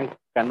the tank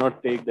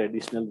cannot take the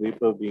additional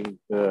vapor being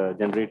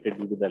generated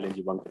due to the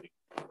LNG bunkering.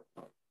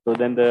 So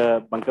then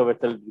the bunker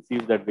vessel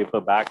receives that vapor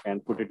back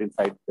and put it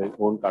inside their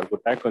own cargo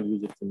tank or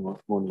use its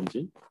own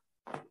engine.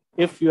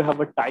 If you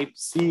have a type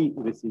C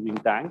receiving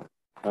tank,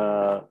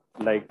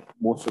 like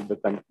most of the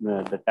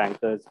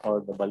tankers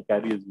or the bulk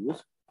carriers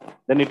use,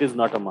 then it is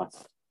not a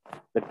must.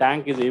 The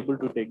tank is able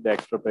to take the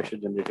extra pressure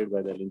generated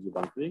by the LNG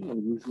bunkering,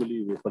 and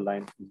usually vapor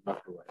line is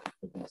not provided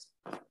for this.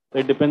 So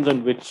it depends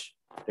on which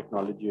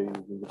technology you're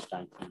using, which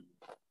tank you use.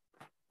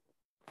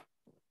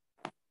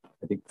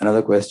 I think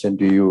another question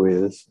to you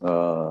is,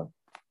 all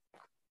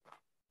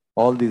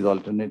these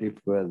alternative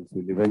fuels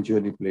will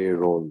eventually play a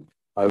role.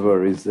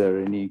 However, is there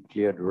any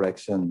clear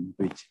direction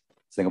which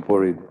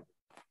Singapore is?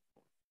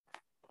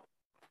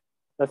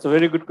 That's a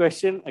very good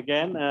question.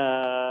 Again,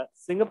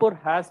 Singapore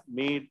has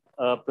made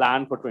a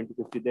plan for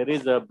 2050. There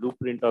is a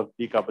blueprint of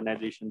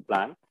decarbonization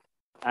plan,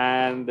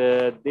 and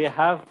they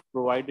have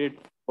provided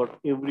for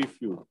every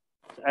fuel.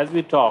 So as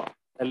we talk,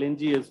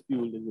 LNG as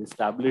fuel is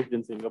established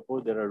in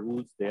Singapore. There are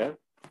rules there.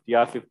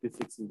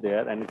 TR56 is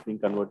there, and it's being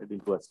converted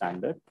into a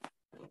standard.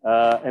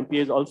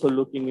 MPA is also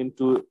looking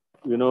into,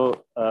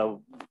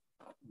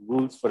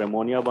 rules for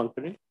ammonia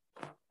bunkering.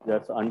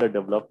 That's under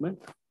development.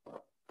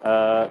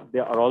 They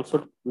are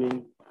also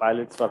doing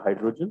pilots for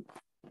hydrogen.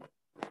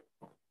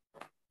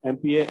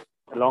 MPA,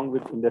 along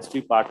with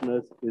industry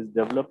partners, is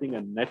developing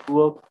a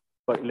network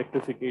for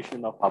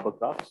electrification of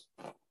hovercrafts.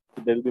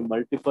 So there will be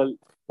multiple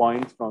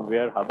points from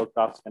where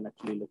hovercrafts can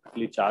actually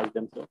electrically charge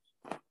themselves.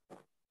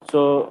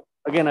 So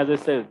again, as I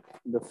said,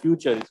 in the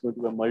future, it's going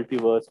to be a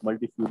multiverse,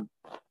 multi-fuel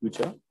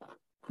future.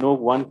 No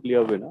one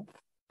clear winner.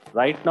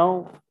 Right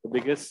now, the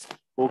biggest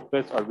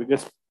focus or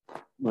biggest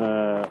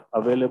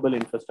available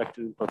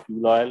infrastructure for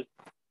fuel oil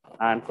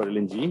and for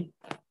LNG.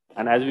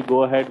 And as we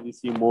go ahead, we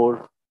see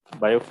more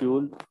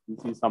biofuel, we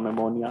see some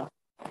ammonia,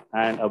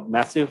 and a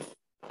massive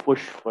push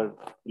for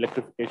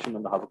electrification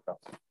on the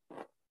hovercraft.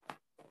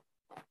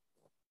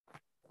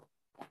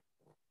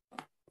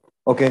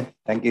 Okay,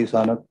 thank you,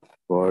 Saunak,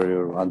 for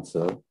your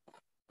answer.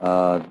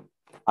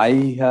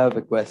 I have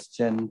a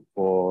question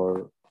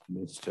for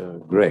Mr.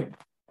 Greg.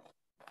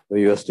 So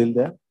you are still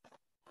there?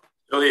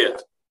 Still here.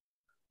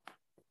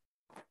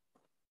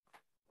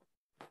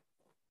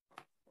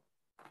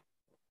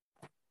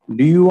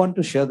 Do you want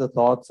to share the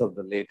thoughts of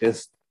the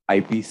latest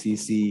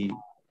IPCC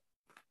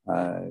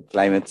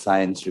climate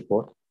science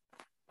report?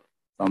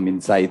 Some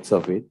insights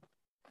of it?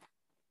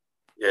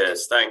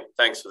 Yes,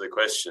 thanks for the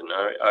question.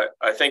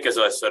 I think, as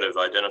I sort of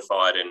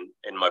identified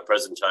in my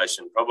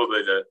presentation,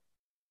 probably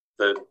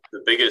the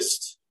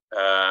biggest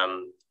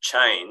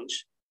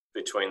change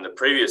between the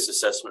previous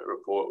assessment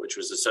report, which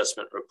was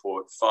assessment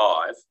report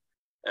 5,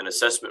 and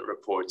assessment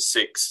report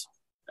 6,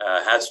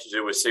 has to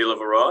do with sea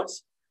level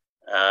rise.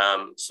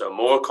 So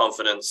more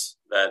confidence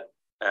that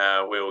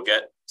we will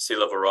get sea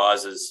level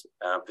rises,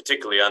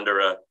 particularly under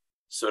a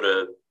sort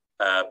of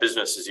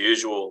business as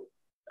usual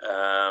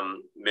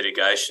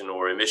mitigation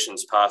or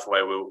emissions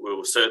pathway. We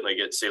will certainly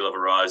get sea level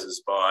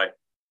rises by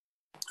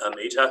a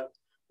metre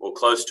or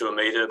close to a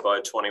metre by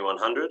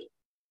 2100.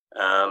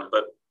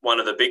 But one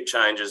of the big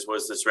changes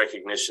was this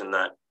recognition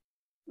that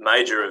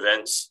major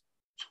events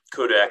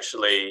could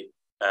actually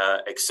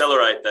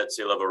accelerate that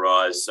sea level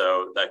rise.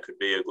 So that could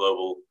be a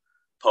global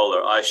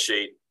polar ice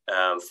sheet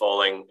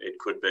falling. It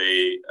could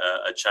be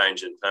a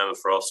change in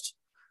permafrost.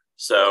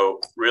 So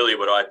really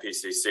what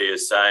IPCC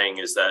is saying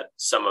is that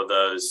some of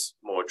those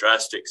more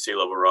drastic sea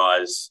level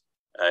rise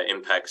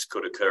impacts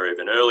could occur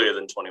even earlier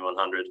than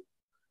 2100.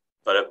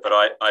 But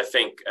I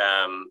think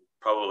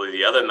probably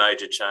the other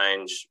major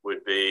change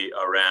would be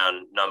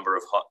around number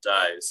of hot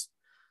days.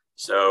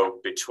 So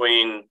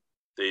between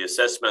the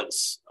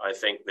assessments, I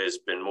think there's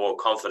been more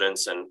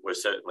confidence, and we're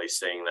certainly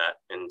seeing that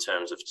in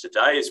terms of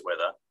today's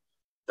weather,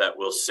 that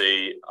we'll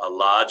see a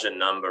larger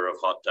number of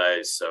hot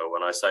days. So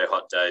when I say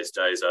hot days,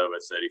 days over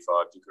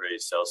 35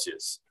 degrees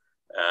Celsius.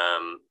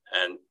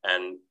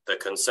 And the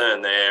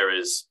concern there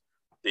is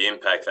the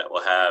impact that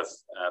will have,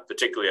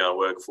 particularly on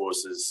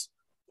workforces,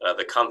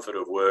 the comfort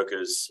of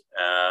workers,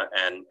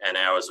 and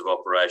hours of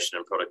operation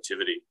and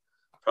productivity.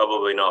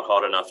 Probably not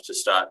hot enough to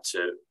start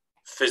to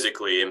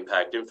physically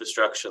impact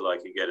infrastructure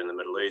like you get in the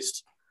Middle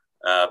East,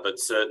 but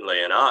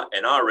certainly in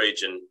our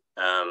region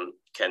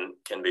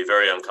can be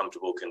very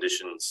uncomfortable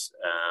conditions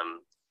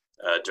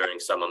during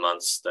summer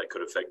months that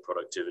could affect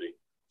productivity.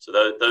 So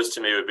those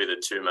to me would be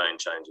the two main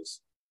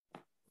changes.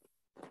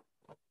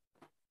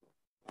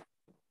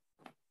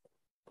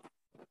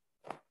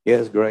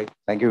 Yes, great.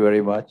 Thank you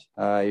very much.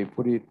 I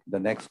put the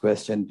next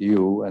question to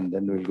you, and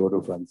then we'll go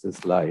to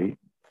Francis Lai.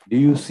 Do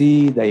you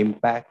see the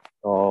impact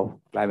of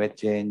climate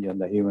change on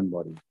the human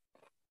body?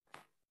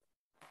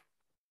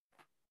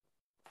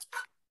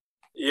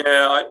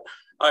 Yeah,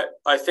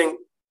 I think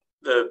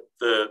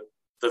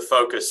the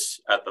focus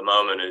at the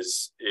moment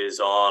is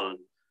on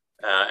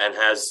and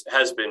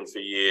has been for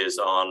years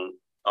on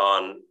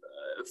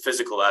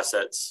physical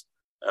assets,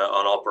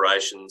 on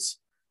operations.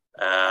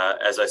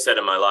 As I said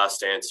in my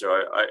last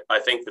answer, I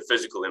think the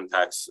physical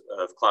impacts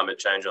of climate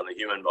change on the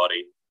human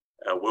body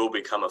will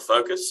become a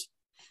focus.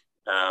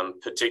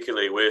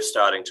 Particularly, we're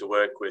starting to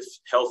work with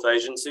health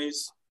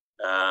agencies,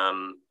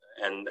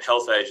 and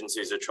health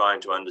agencies are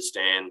trying to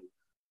understand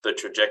the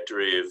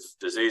trajectory of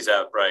disease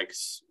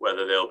outbreaks,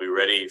 whether they'll be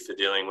ready for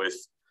dealing with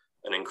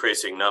an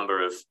increasing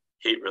number of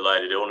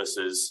heat-related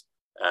illnesses.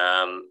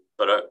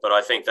 But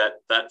I think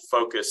that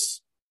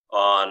focus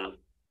on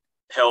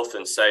health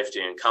and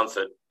safety and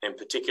comfort, in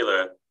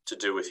particular to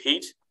do with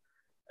heat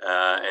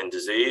and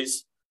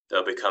disease,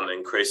 they'll become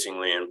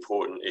increasingly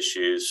important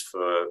issues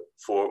for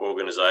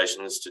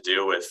organizations to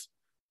deal with,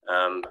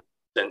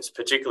 since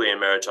particularly in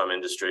maritime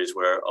industries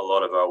where a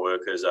lot of our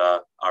workers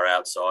are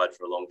outside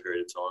for a long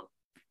period of time.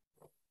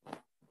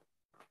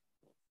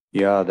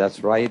 Yeah,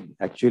 that's right.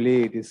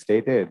 Actually, it is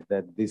stated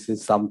that this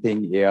is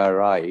something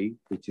ARI,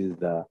 which is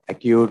the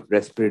acute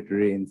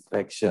respiratory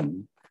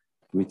infection,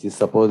 which is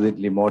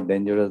supposedly more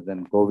dangerous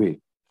than COVID.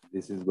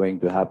 This is going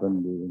to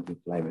happen during the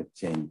climate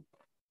change.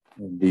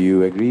 Do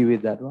you agree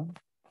with that one?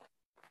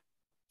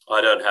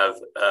 I don't have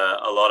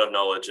a lot of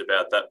knowledge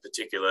about that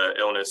particular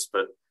illness,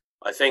 but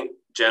I think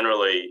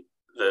generally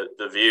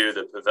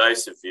the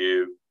pervasive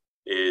view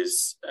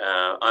is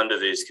under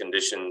these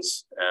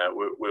conditions,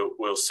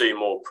 we'll see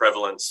more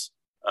prevalence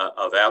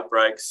of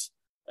outbreaks.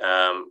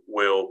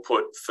 We'll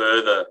put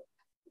further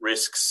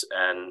risks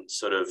and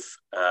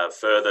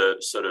further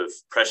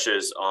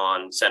pressures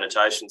on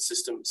sanitation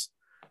systems.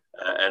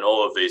 And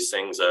all of these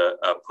things are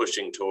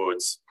pushing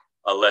towards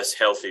a less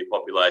healthy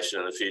population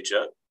in the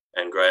future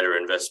and greater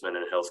investment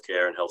in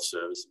healthcare and health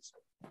services.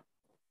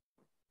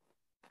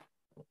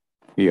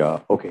 Yeah,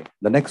 okay.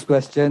 The next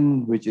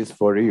question, which is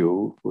for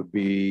you, would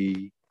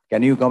be,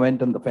 can you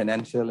comment on the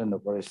financial and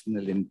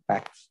operational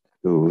impacts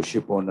to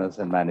ship owners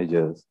and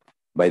managers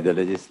by the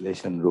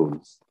legislation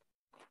rules?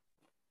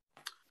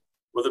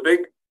 Well,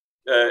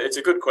 it's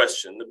a good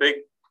question. The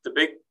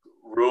big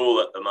rule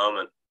at the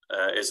moment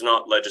is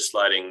not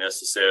legislating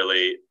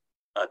necessarily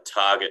a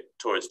target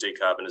towards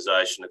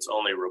decarbonisation. It's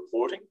only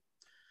reporting.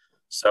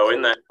 So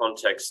in that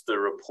context, the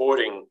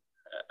reporting,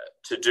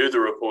 to do the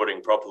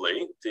reporting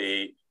properly,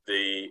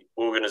 the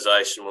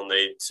organisation will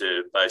need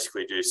to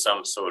basically do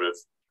some sort of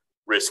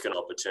risk and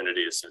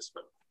opportunity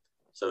assessment.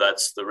 So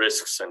that's the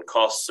risks and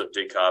costs of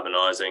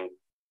decarbonising,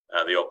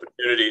 the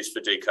opportunities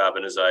for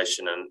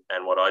decarbonisation,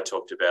 and what I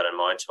talked about in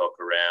my talk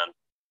around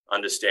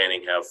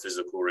understanding how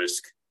physical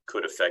risk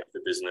could affect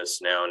the business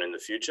now and in the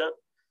future.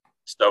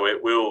 So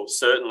it will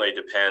certainly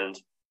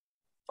depend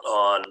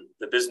on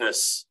the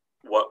business,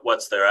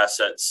 what's their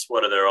assets,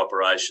 what are their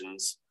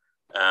operations,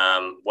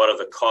 what are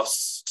the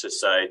costs to,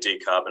 say,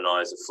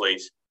 decarbonise a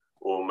fleet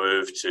or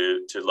move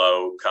to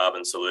low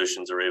carbon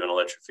solutions or even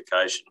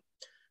electrification.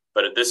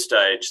 But at this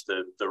stage,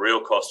 the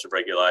real cost of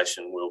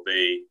regulation will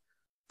be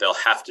they'll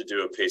have to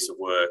do a piece of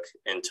work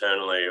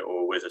internally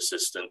or with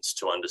assistance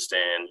to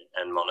understand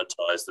and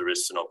monetize the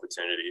risks and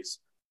opportunities.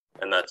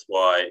 And that's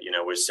why,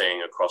 we're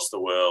seeing across the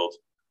world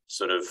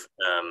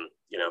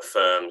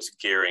firms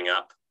gearing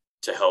up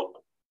to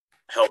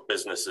help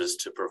businesses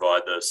to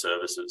provide those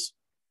services.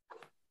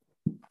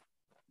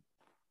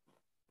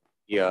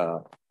 Yeah,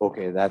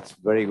 okay, that's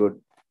very good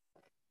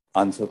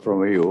answer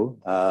from you.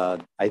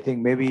 I think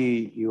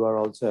maybe you are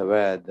also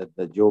aware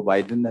that Joe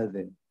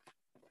Biden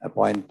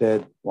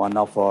appointed one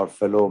of our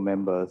fellow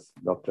members,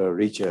 Dr.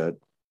 Richard,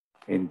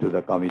 into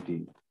the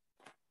committee.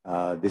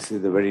 This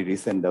is a very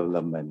recent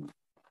development.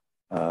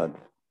 The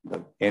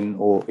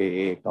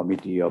NOAA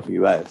committee of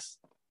US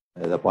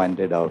has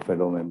appointed our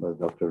fellow member,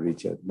 Dr.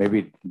 Richard.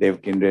 Maybe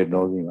Dave Kindred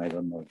knows him, I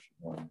don't know.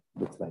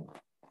 Looks like.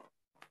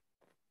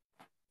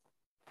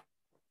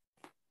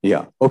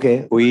 Yeah,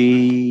 okay.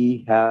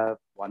 We have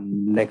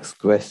one next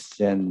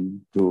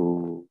question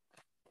to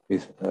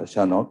Ms.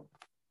 Saunak.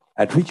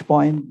 At which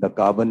point the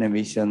carbon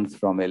emissions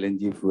from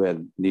LNG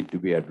fuel need to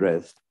be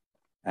addressed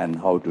and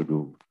how to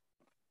do?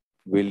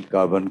 Will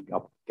carbon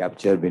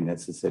capture be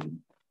necessary?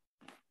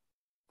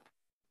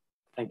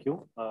 Thank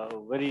you.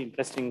 Very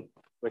interesting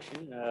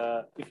question.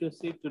 If you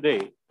see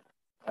today,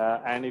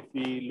 and if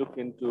we look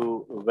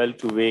into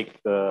well-to-wake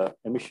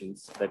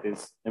emissions, that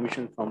is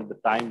emissions from the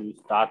time you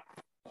start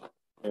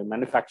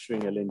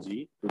manufacturing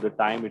LNG to the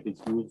time it is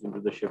used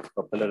into the ship's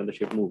propeller and the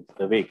ship moves,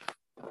 the wake.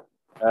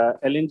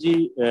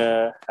 LNG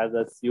has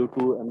a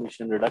CO2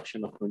 emission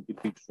reduction of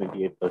 23 to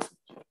 28%.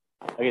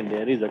 Again,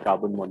 there is a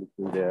carbon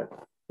molecule there.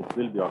 It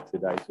will be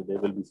oxidized, so there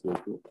will be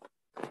CO2.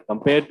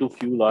 Compared to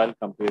fuel oil,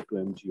 compared to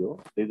MGO,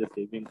 there is a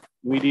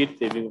immediate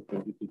saving of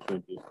 23 to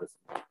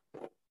 28%.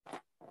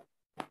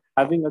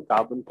 Having a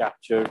carbon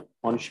capture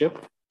on ship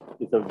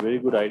is a very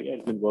good idea.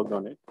 It's been worked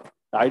on it.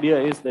 The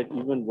idea is that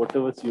even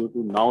whatever CO2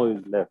 now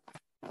is left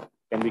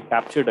can be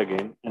captured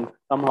again and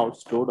somehow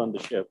stored on the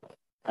ship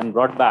and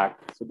brought back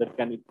so that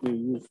it be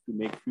used to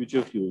make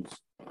future fuels.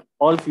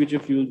 All future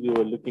fuels we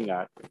were looking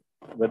at,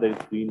 whether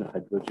it's green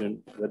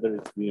hydrogen, whether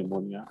it's green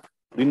ammonia,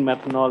 green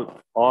methanol,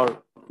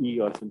 or E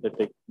or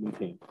synthetic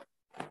methane,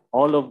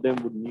 all of them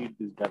would need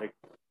this direct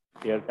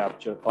air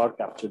capture or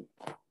captured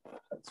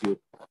CO2.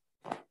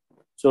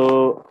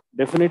 So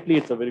definitely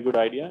it's a very good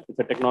idea. It's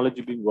a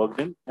technology being worked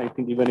in. I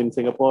think even in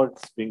Singapore,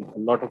 it's being a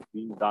lot of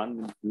being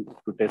done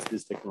to test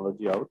this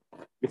technology out.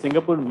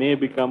 Singapore may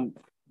become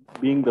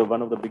being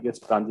one of the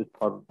biggest transit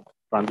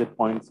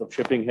points of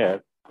shipping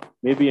here,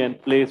 maybe a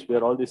place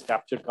where all this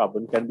captured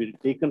carbon can be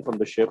taken from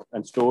the ship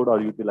and stored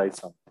or utilized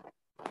some.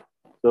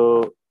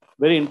 So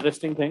very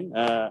interesting thing.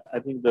 I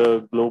think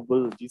the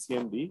global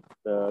GCMD,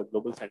 the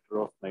Global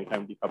Center of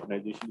Maritime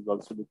Decarbonization, is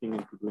also looking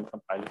into doing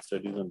some pilot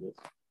studies on this.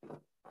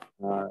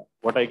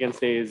 What I can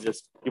say is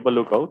just keep a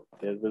lookout.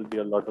 There will be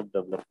a lot of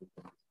development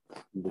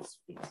in this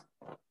space.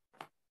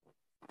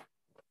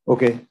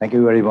 Okay, thank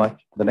you very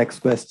much. The next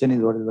question is,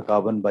 what is the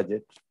carbon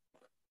budget?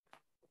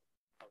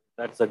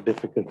 That's a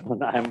difficult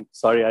one. I'm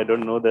sorry, I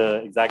don't know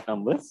the exact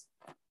numbers.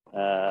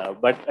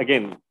 But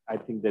again, I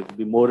think there will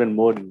be more and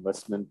more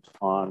investment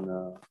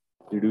on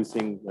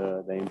reducing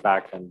the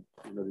impact and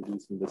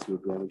reducing the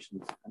CO2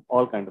 emissions and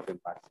all kinds of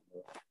impacts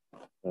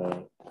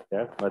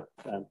there. But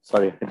I'm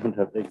sorry, I don't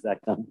have the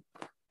exact number.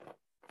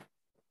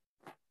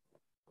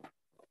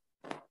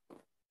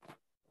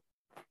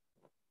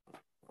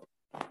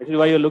 Actually,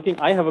 while you're looking,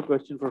 I have a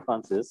question for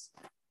Francis,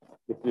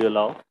 if you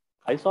allow.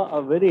 I saw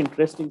a very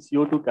interesting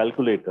CO2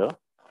 calculator.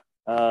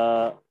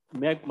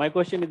 My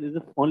question is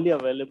it only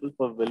available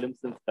for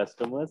Wilhelmsen's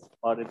customers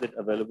or is it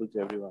available to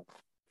everyone?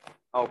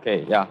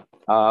 Okay, yeah.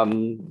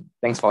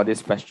 Thanks for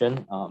this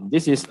question.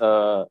 This is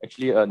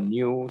actually a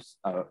news.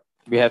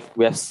 We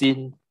have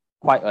seen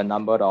quite a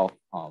number of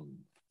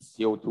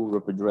CO2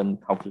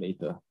 refrigerant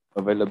calculator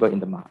available in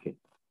the market,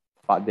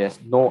 but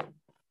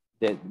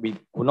we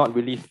could not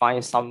really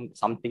find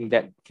something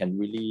that can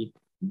really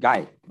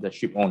guide the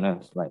ship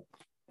owners, right,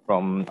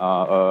 from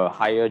a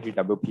higher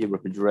GWP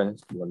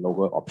refrigerants to a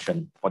lower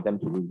option for them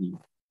to really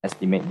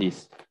estimate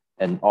this,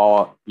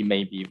 or it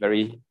may be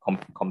very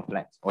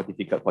complex or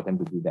difficult for them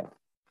to do that.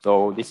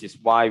 So this is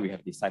why we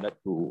have decided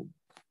to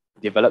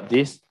develop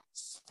this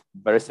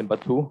very simple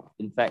tool.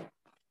 In fact,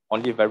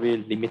 only very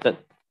limited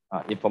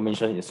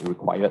information is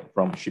required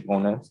from ship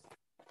owners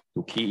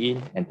to key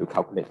in and to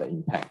calculate the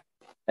impact.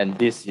 And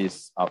this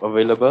is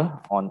available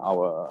on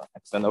our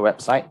external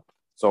website.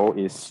 So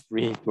it's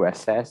free to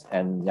access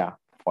and yeah,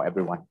 for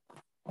everyone.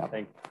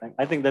 Yeah.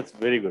 I think that's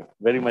very good.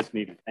 Very much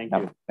needed. Thank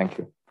you. Thank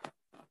you.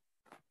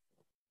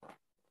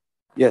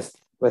 Yes,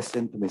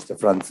 question to Mr.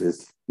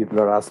 Francis. People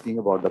are asking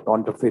about the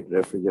counterfeit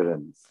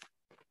refrigerants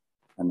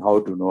and how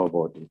to know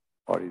about it,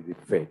 or is it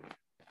fake?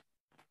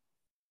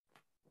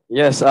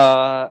 Yes,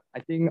 I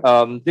think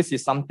this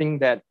is something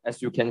that,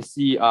 as you can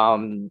see,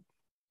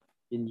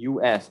 in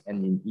US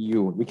and in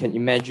EU, we can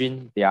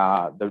imagine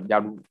their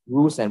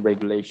rules and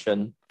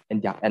regulation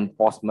and their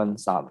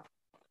enforcements are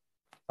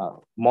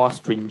more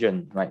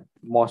stringent, right?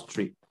 More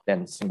strict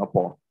than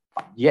Singapore.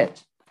 But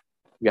yet,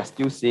 we are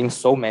still seeing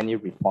so many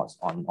reports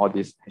on all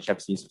this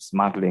HFC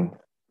smuggling.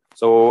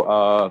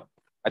 So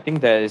I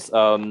think that is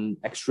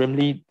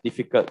extremely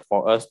difficult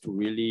for us to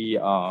really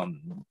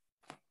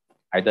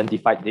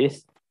identify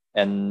this.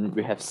 And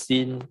we have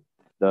seen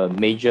the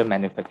major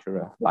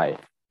manufacturer like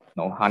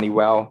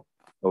Honeywell,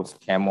 those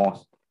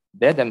Camels,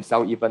 they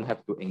themselves even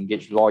have to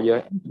engage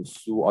lawyer and to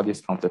sue all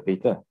these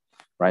counterfeiter,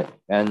 right?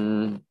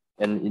 And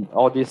in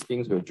all these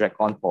things will drag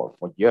on for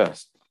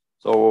years.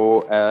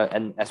 So,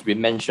 and as we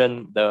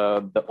mentioned,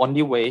 the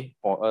only way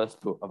for us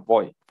to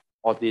avoid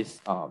all these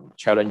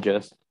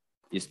challenges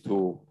is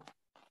to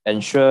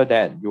ensure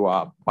that you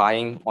are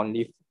buying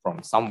only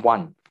from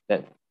someone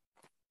that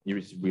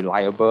is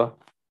reliable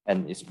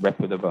and is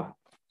reputable.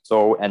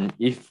 So, and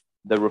if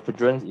the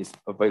refrigerant is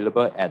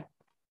available at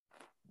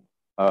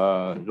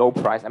low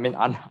price, I mean,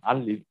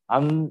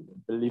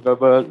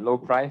 unbelievable low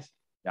price,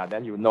 yeah,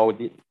 then you know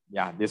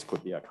this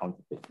could be a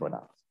counterfeit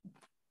product.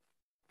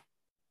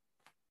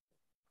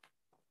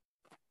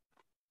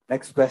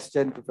 Next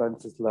question to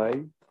Francis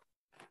Lai.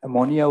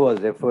 Ammonia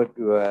was referred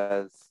to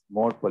as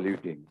more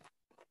polluting.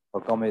 How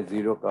come a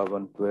zero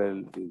carbon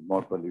fuel is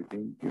more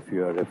polluting? If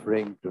you are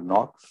referring to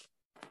NOx,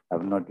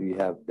 have not we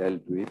have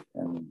dealt with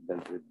them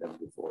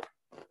before?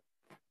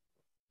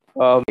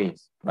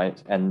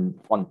 Right, and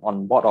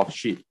on board of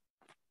ship,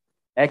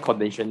 air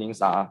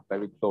conditionings are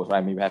very close, right?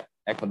 I mean, we have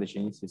air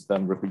conditioning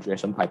system,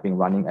 refrigeration piping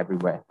running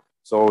everywhere.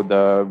 So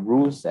the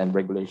rules and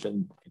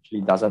regulation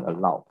actually doesn't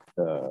allow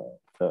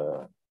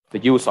the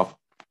use of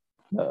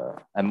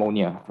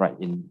ammonia, right,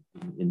 in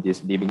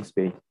this living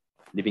space,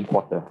 living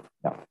quarter.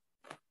 Yeah.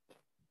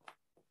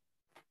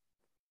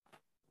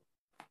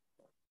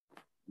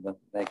 The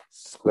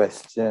next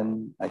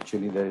question,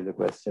 actually, there is a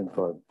question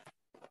for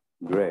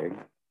Greg.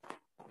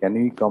 Can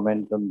you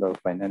comment on the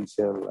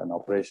financial and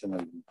operational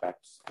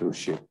impacts to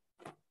ship?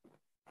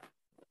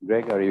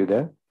 Greg, are you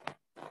there?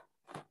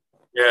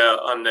 Yeah,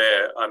 I'm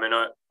there. I mean,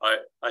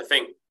 I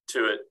think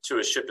to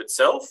a ship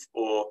itself,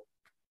 or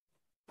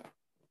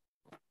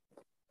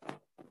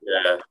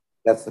yeah,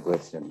 that's the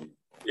question.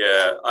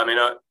 Yeah, I mean,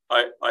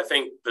 I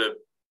think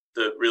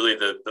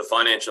the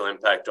financial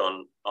impact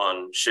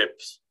on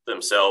ships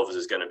themselves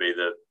is going to be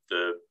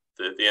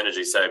the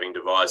energy saving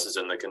devices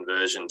and the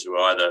conversion to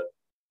either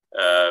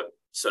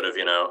sort of,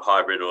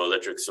 hybrid or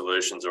electric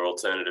solutions or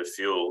alternative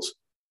fuels.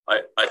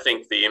 I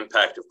think the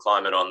impact of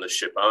climate on the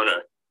ship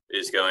owner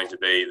is going to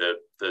be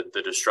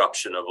the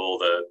disruption of all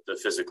the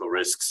physical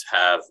risks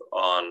have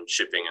on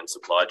shipping and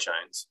supply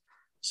chains.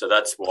 So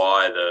that's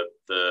why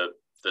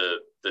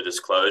the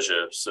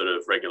disclosure sort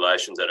of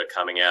regulations that are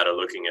coming out are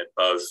looking at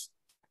both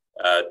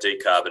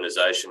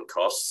decarbonisation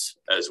costs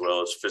as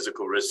well as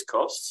physical risk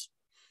costs.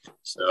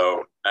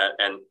 So,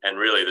 and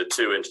really the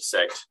two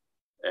intersect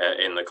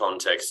in the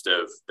context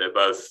of they're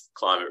both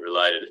climate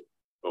related,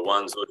 but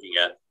one's looking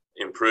at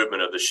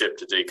improvement of the ship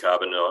to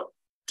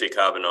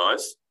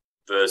decarbonise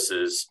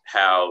versus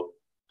how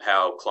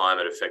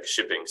climate affects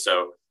shipping.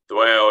 So the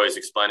way I always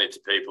explain it to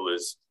people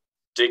is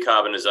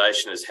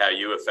decarbonisation is how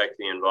you affect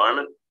the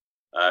environment.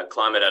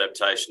 Climate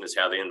adaptation is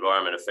how the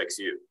environment affects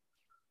you.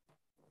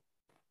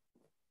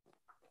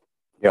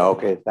 Yeah,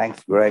 okay.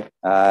 Thanks, Greg.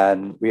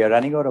 And we are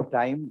running out of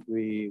time.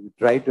 We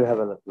try to have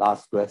a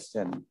last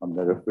question on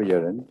the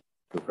refrigerant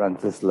to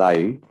Francis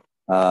Lai.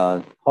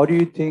 How do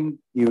you think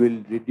you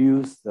will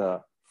reduce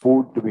the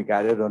food to be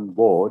carried on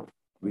board,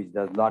 which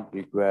does not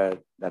require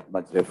that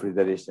much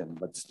refrigeration,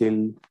 but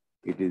still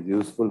it is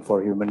useful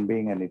for human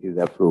being and it is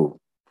approved?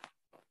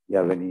 You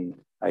have any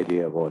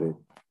idea about it?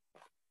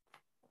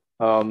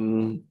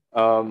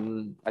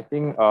 I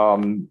think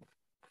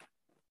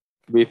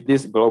with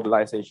this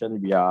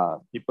globalization,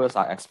 people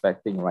are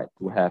expecting, right,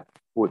 to have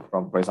food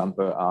from, for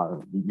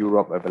example,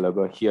 Europe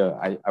available here.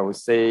 I would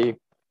say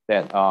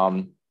that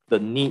the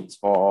needs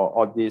for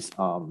all these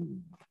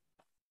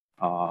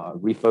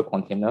reefer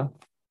container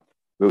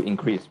will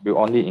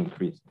only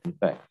increase. In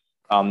fact,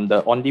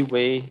 the only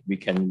way we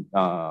can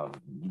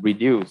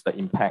reduce the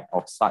impact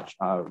of such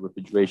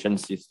refrigeration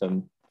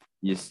system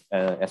is,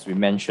 as we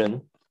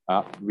mentioned,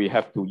 we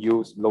have to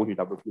use low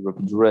GWP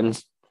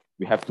refrigerants.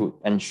 We have to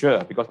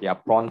ensure, because they are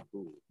prone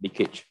to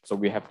leakage, so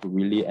we have to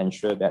really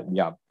ensure that we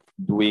are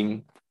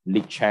doing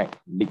leak check,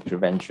 leak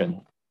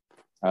prevention.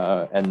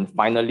 And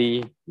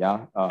finally,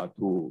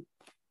 to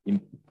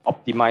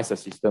optimize the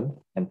system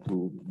and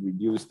to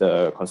reduce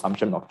the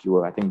consumption of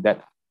fuel. I think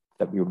that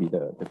will be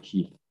the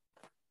key.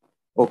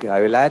 Okay,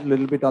 I will add a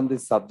little bit on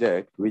this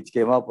subject, which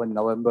came up in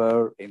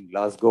November in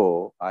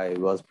Glasgow. I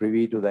was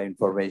privy to the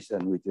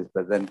information which is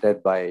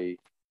presented by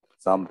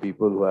some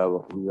people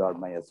who are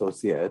my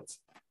associates.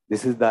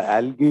 This is the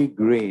algae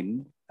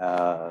green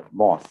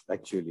moss,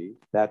 actually.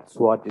 That's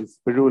what is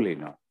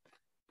spirulina.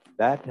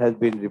 That has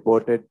been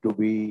reported to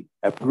be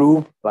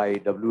approved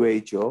by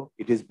WHO.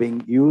 It is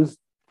being used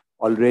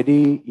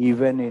already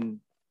even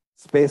in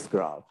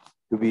spacecraft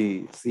to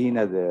be seen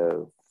as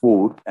a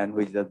food and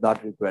which does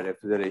not require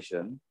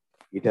refrigeration.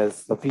 It has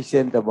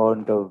sufficient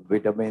amount of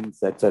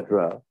vitamins,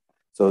 etc.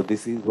 So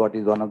this is what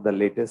is one of the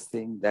latest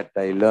things that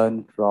I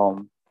learned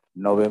from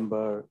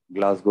November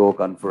Glasgow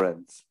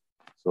conference.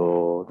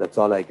 So that's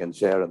all I can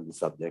share on the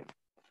subject.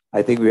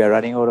 I think we are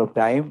running out of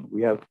time.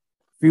 We have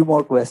few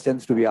more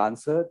questions to be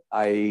answered.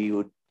 I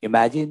would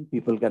imagine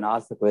people can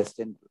ask the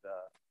question to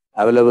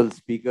the available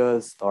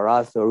speakers or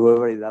us or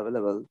whoever is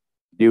available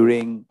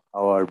during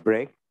our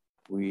break.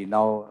 We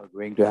now are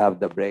going to have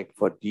the break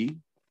for tea,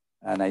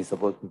 and I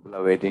suppose people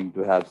are waiting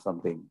to have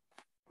something.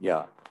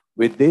 Yeah.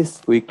 With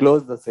this, we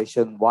close the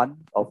session 1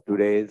 of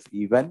today's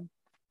event.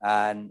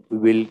 and we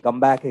will come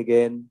back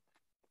again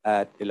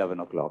at 11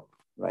 o'clock,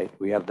 right?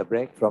 We have the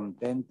break from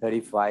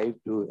 10:35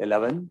 to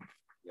 11.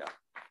 Yeah.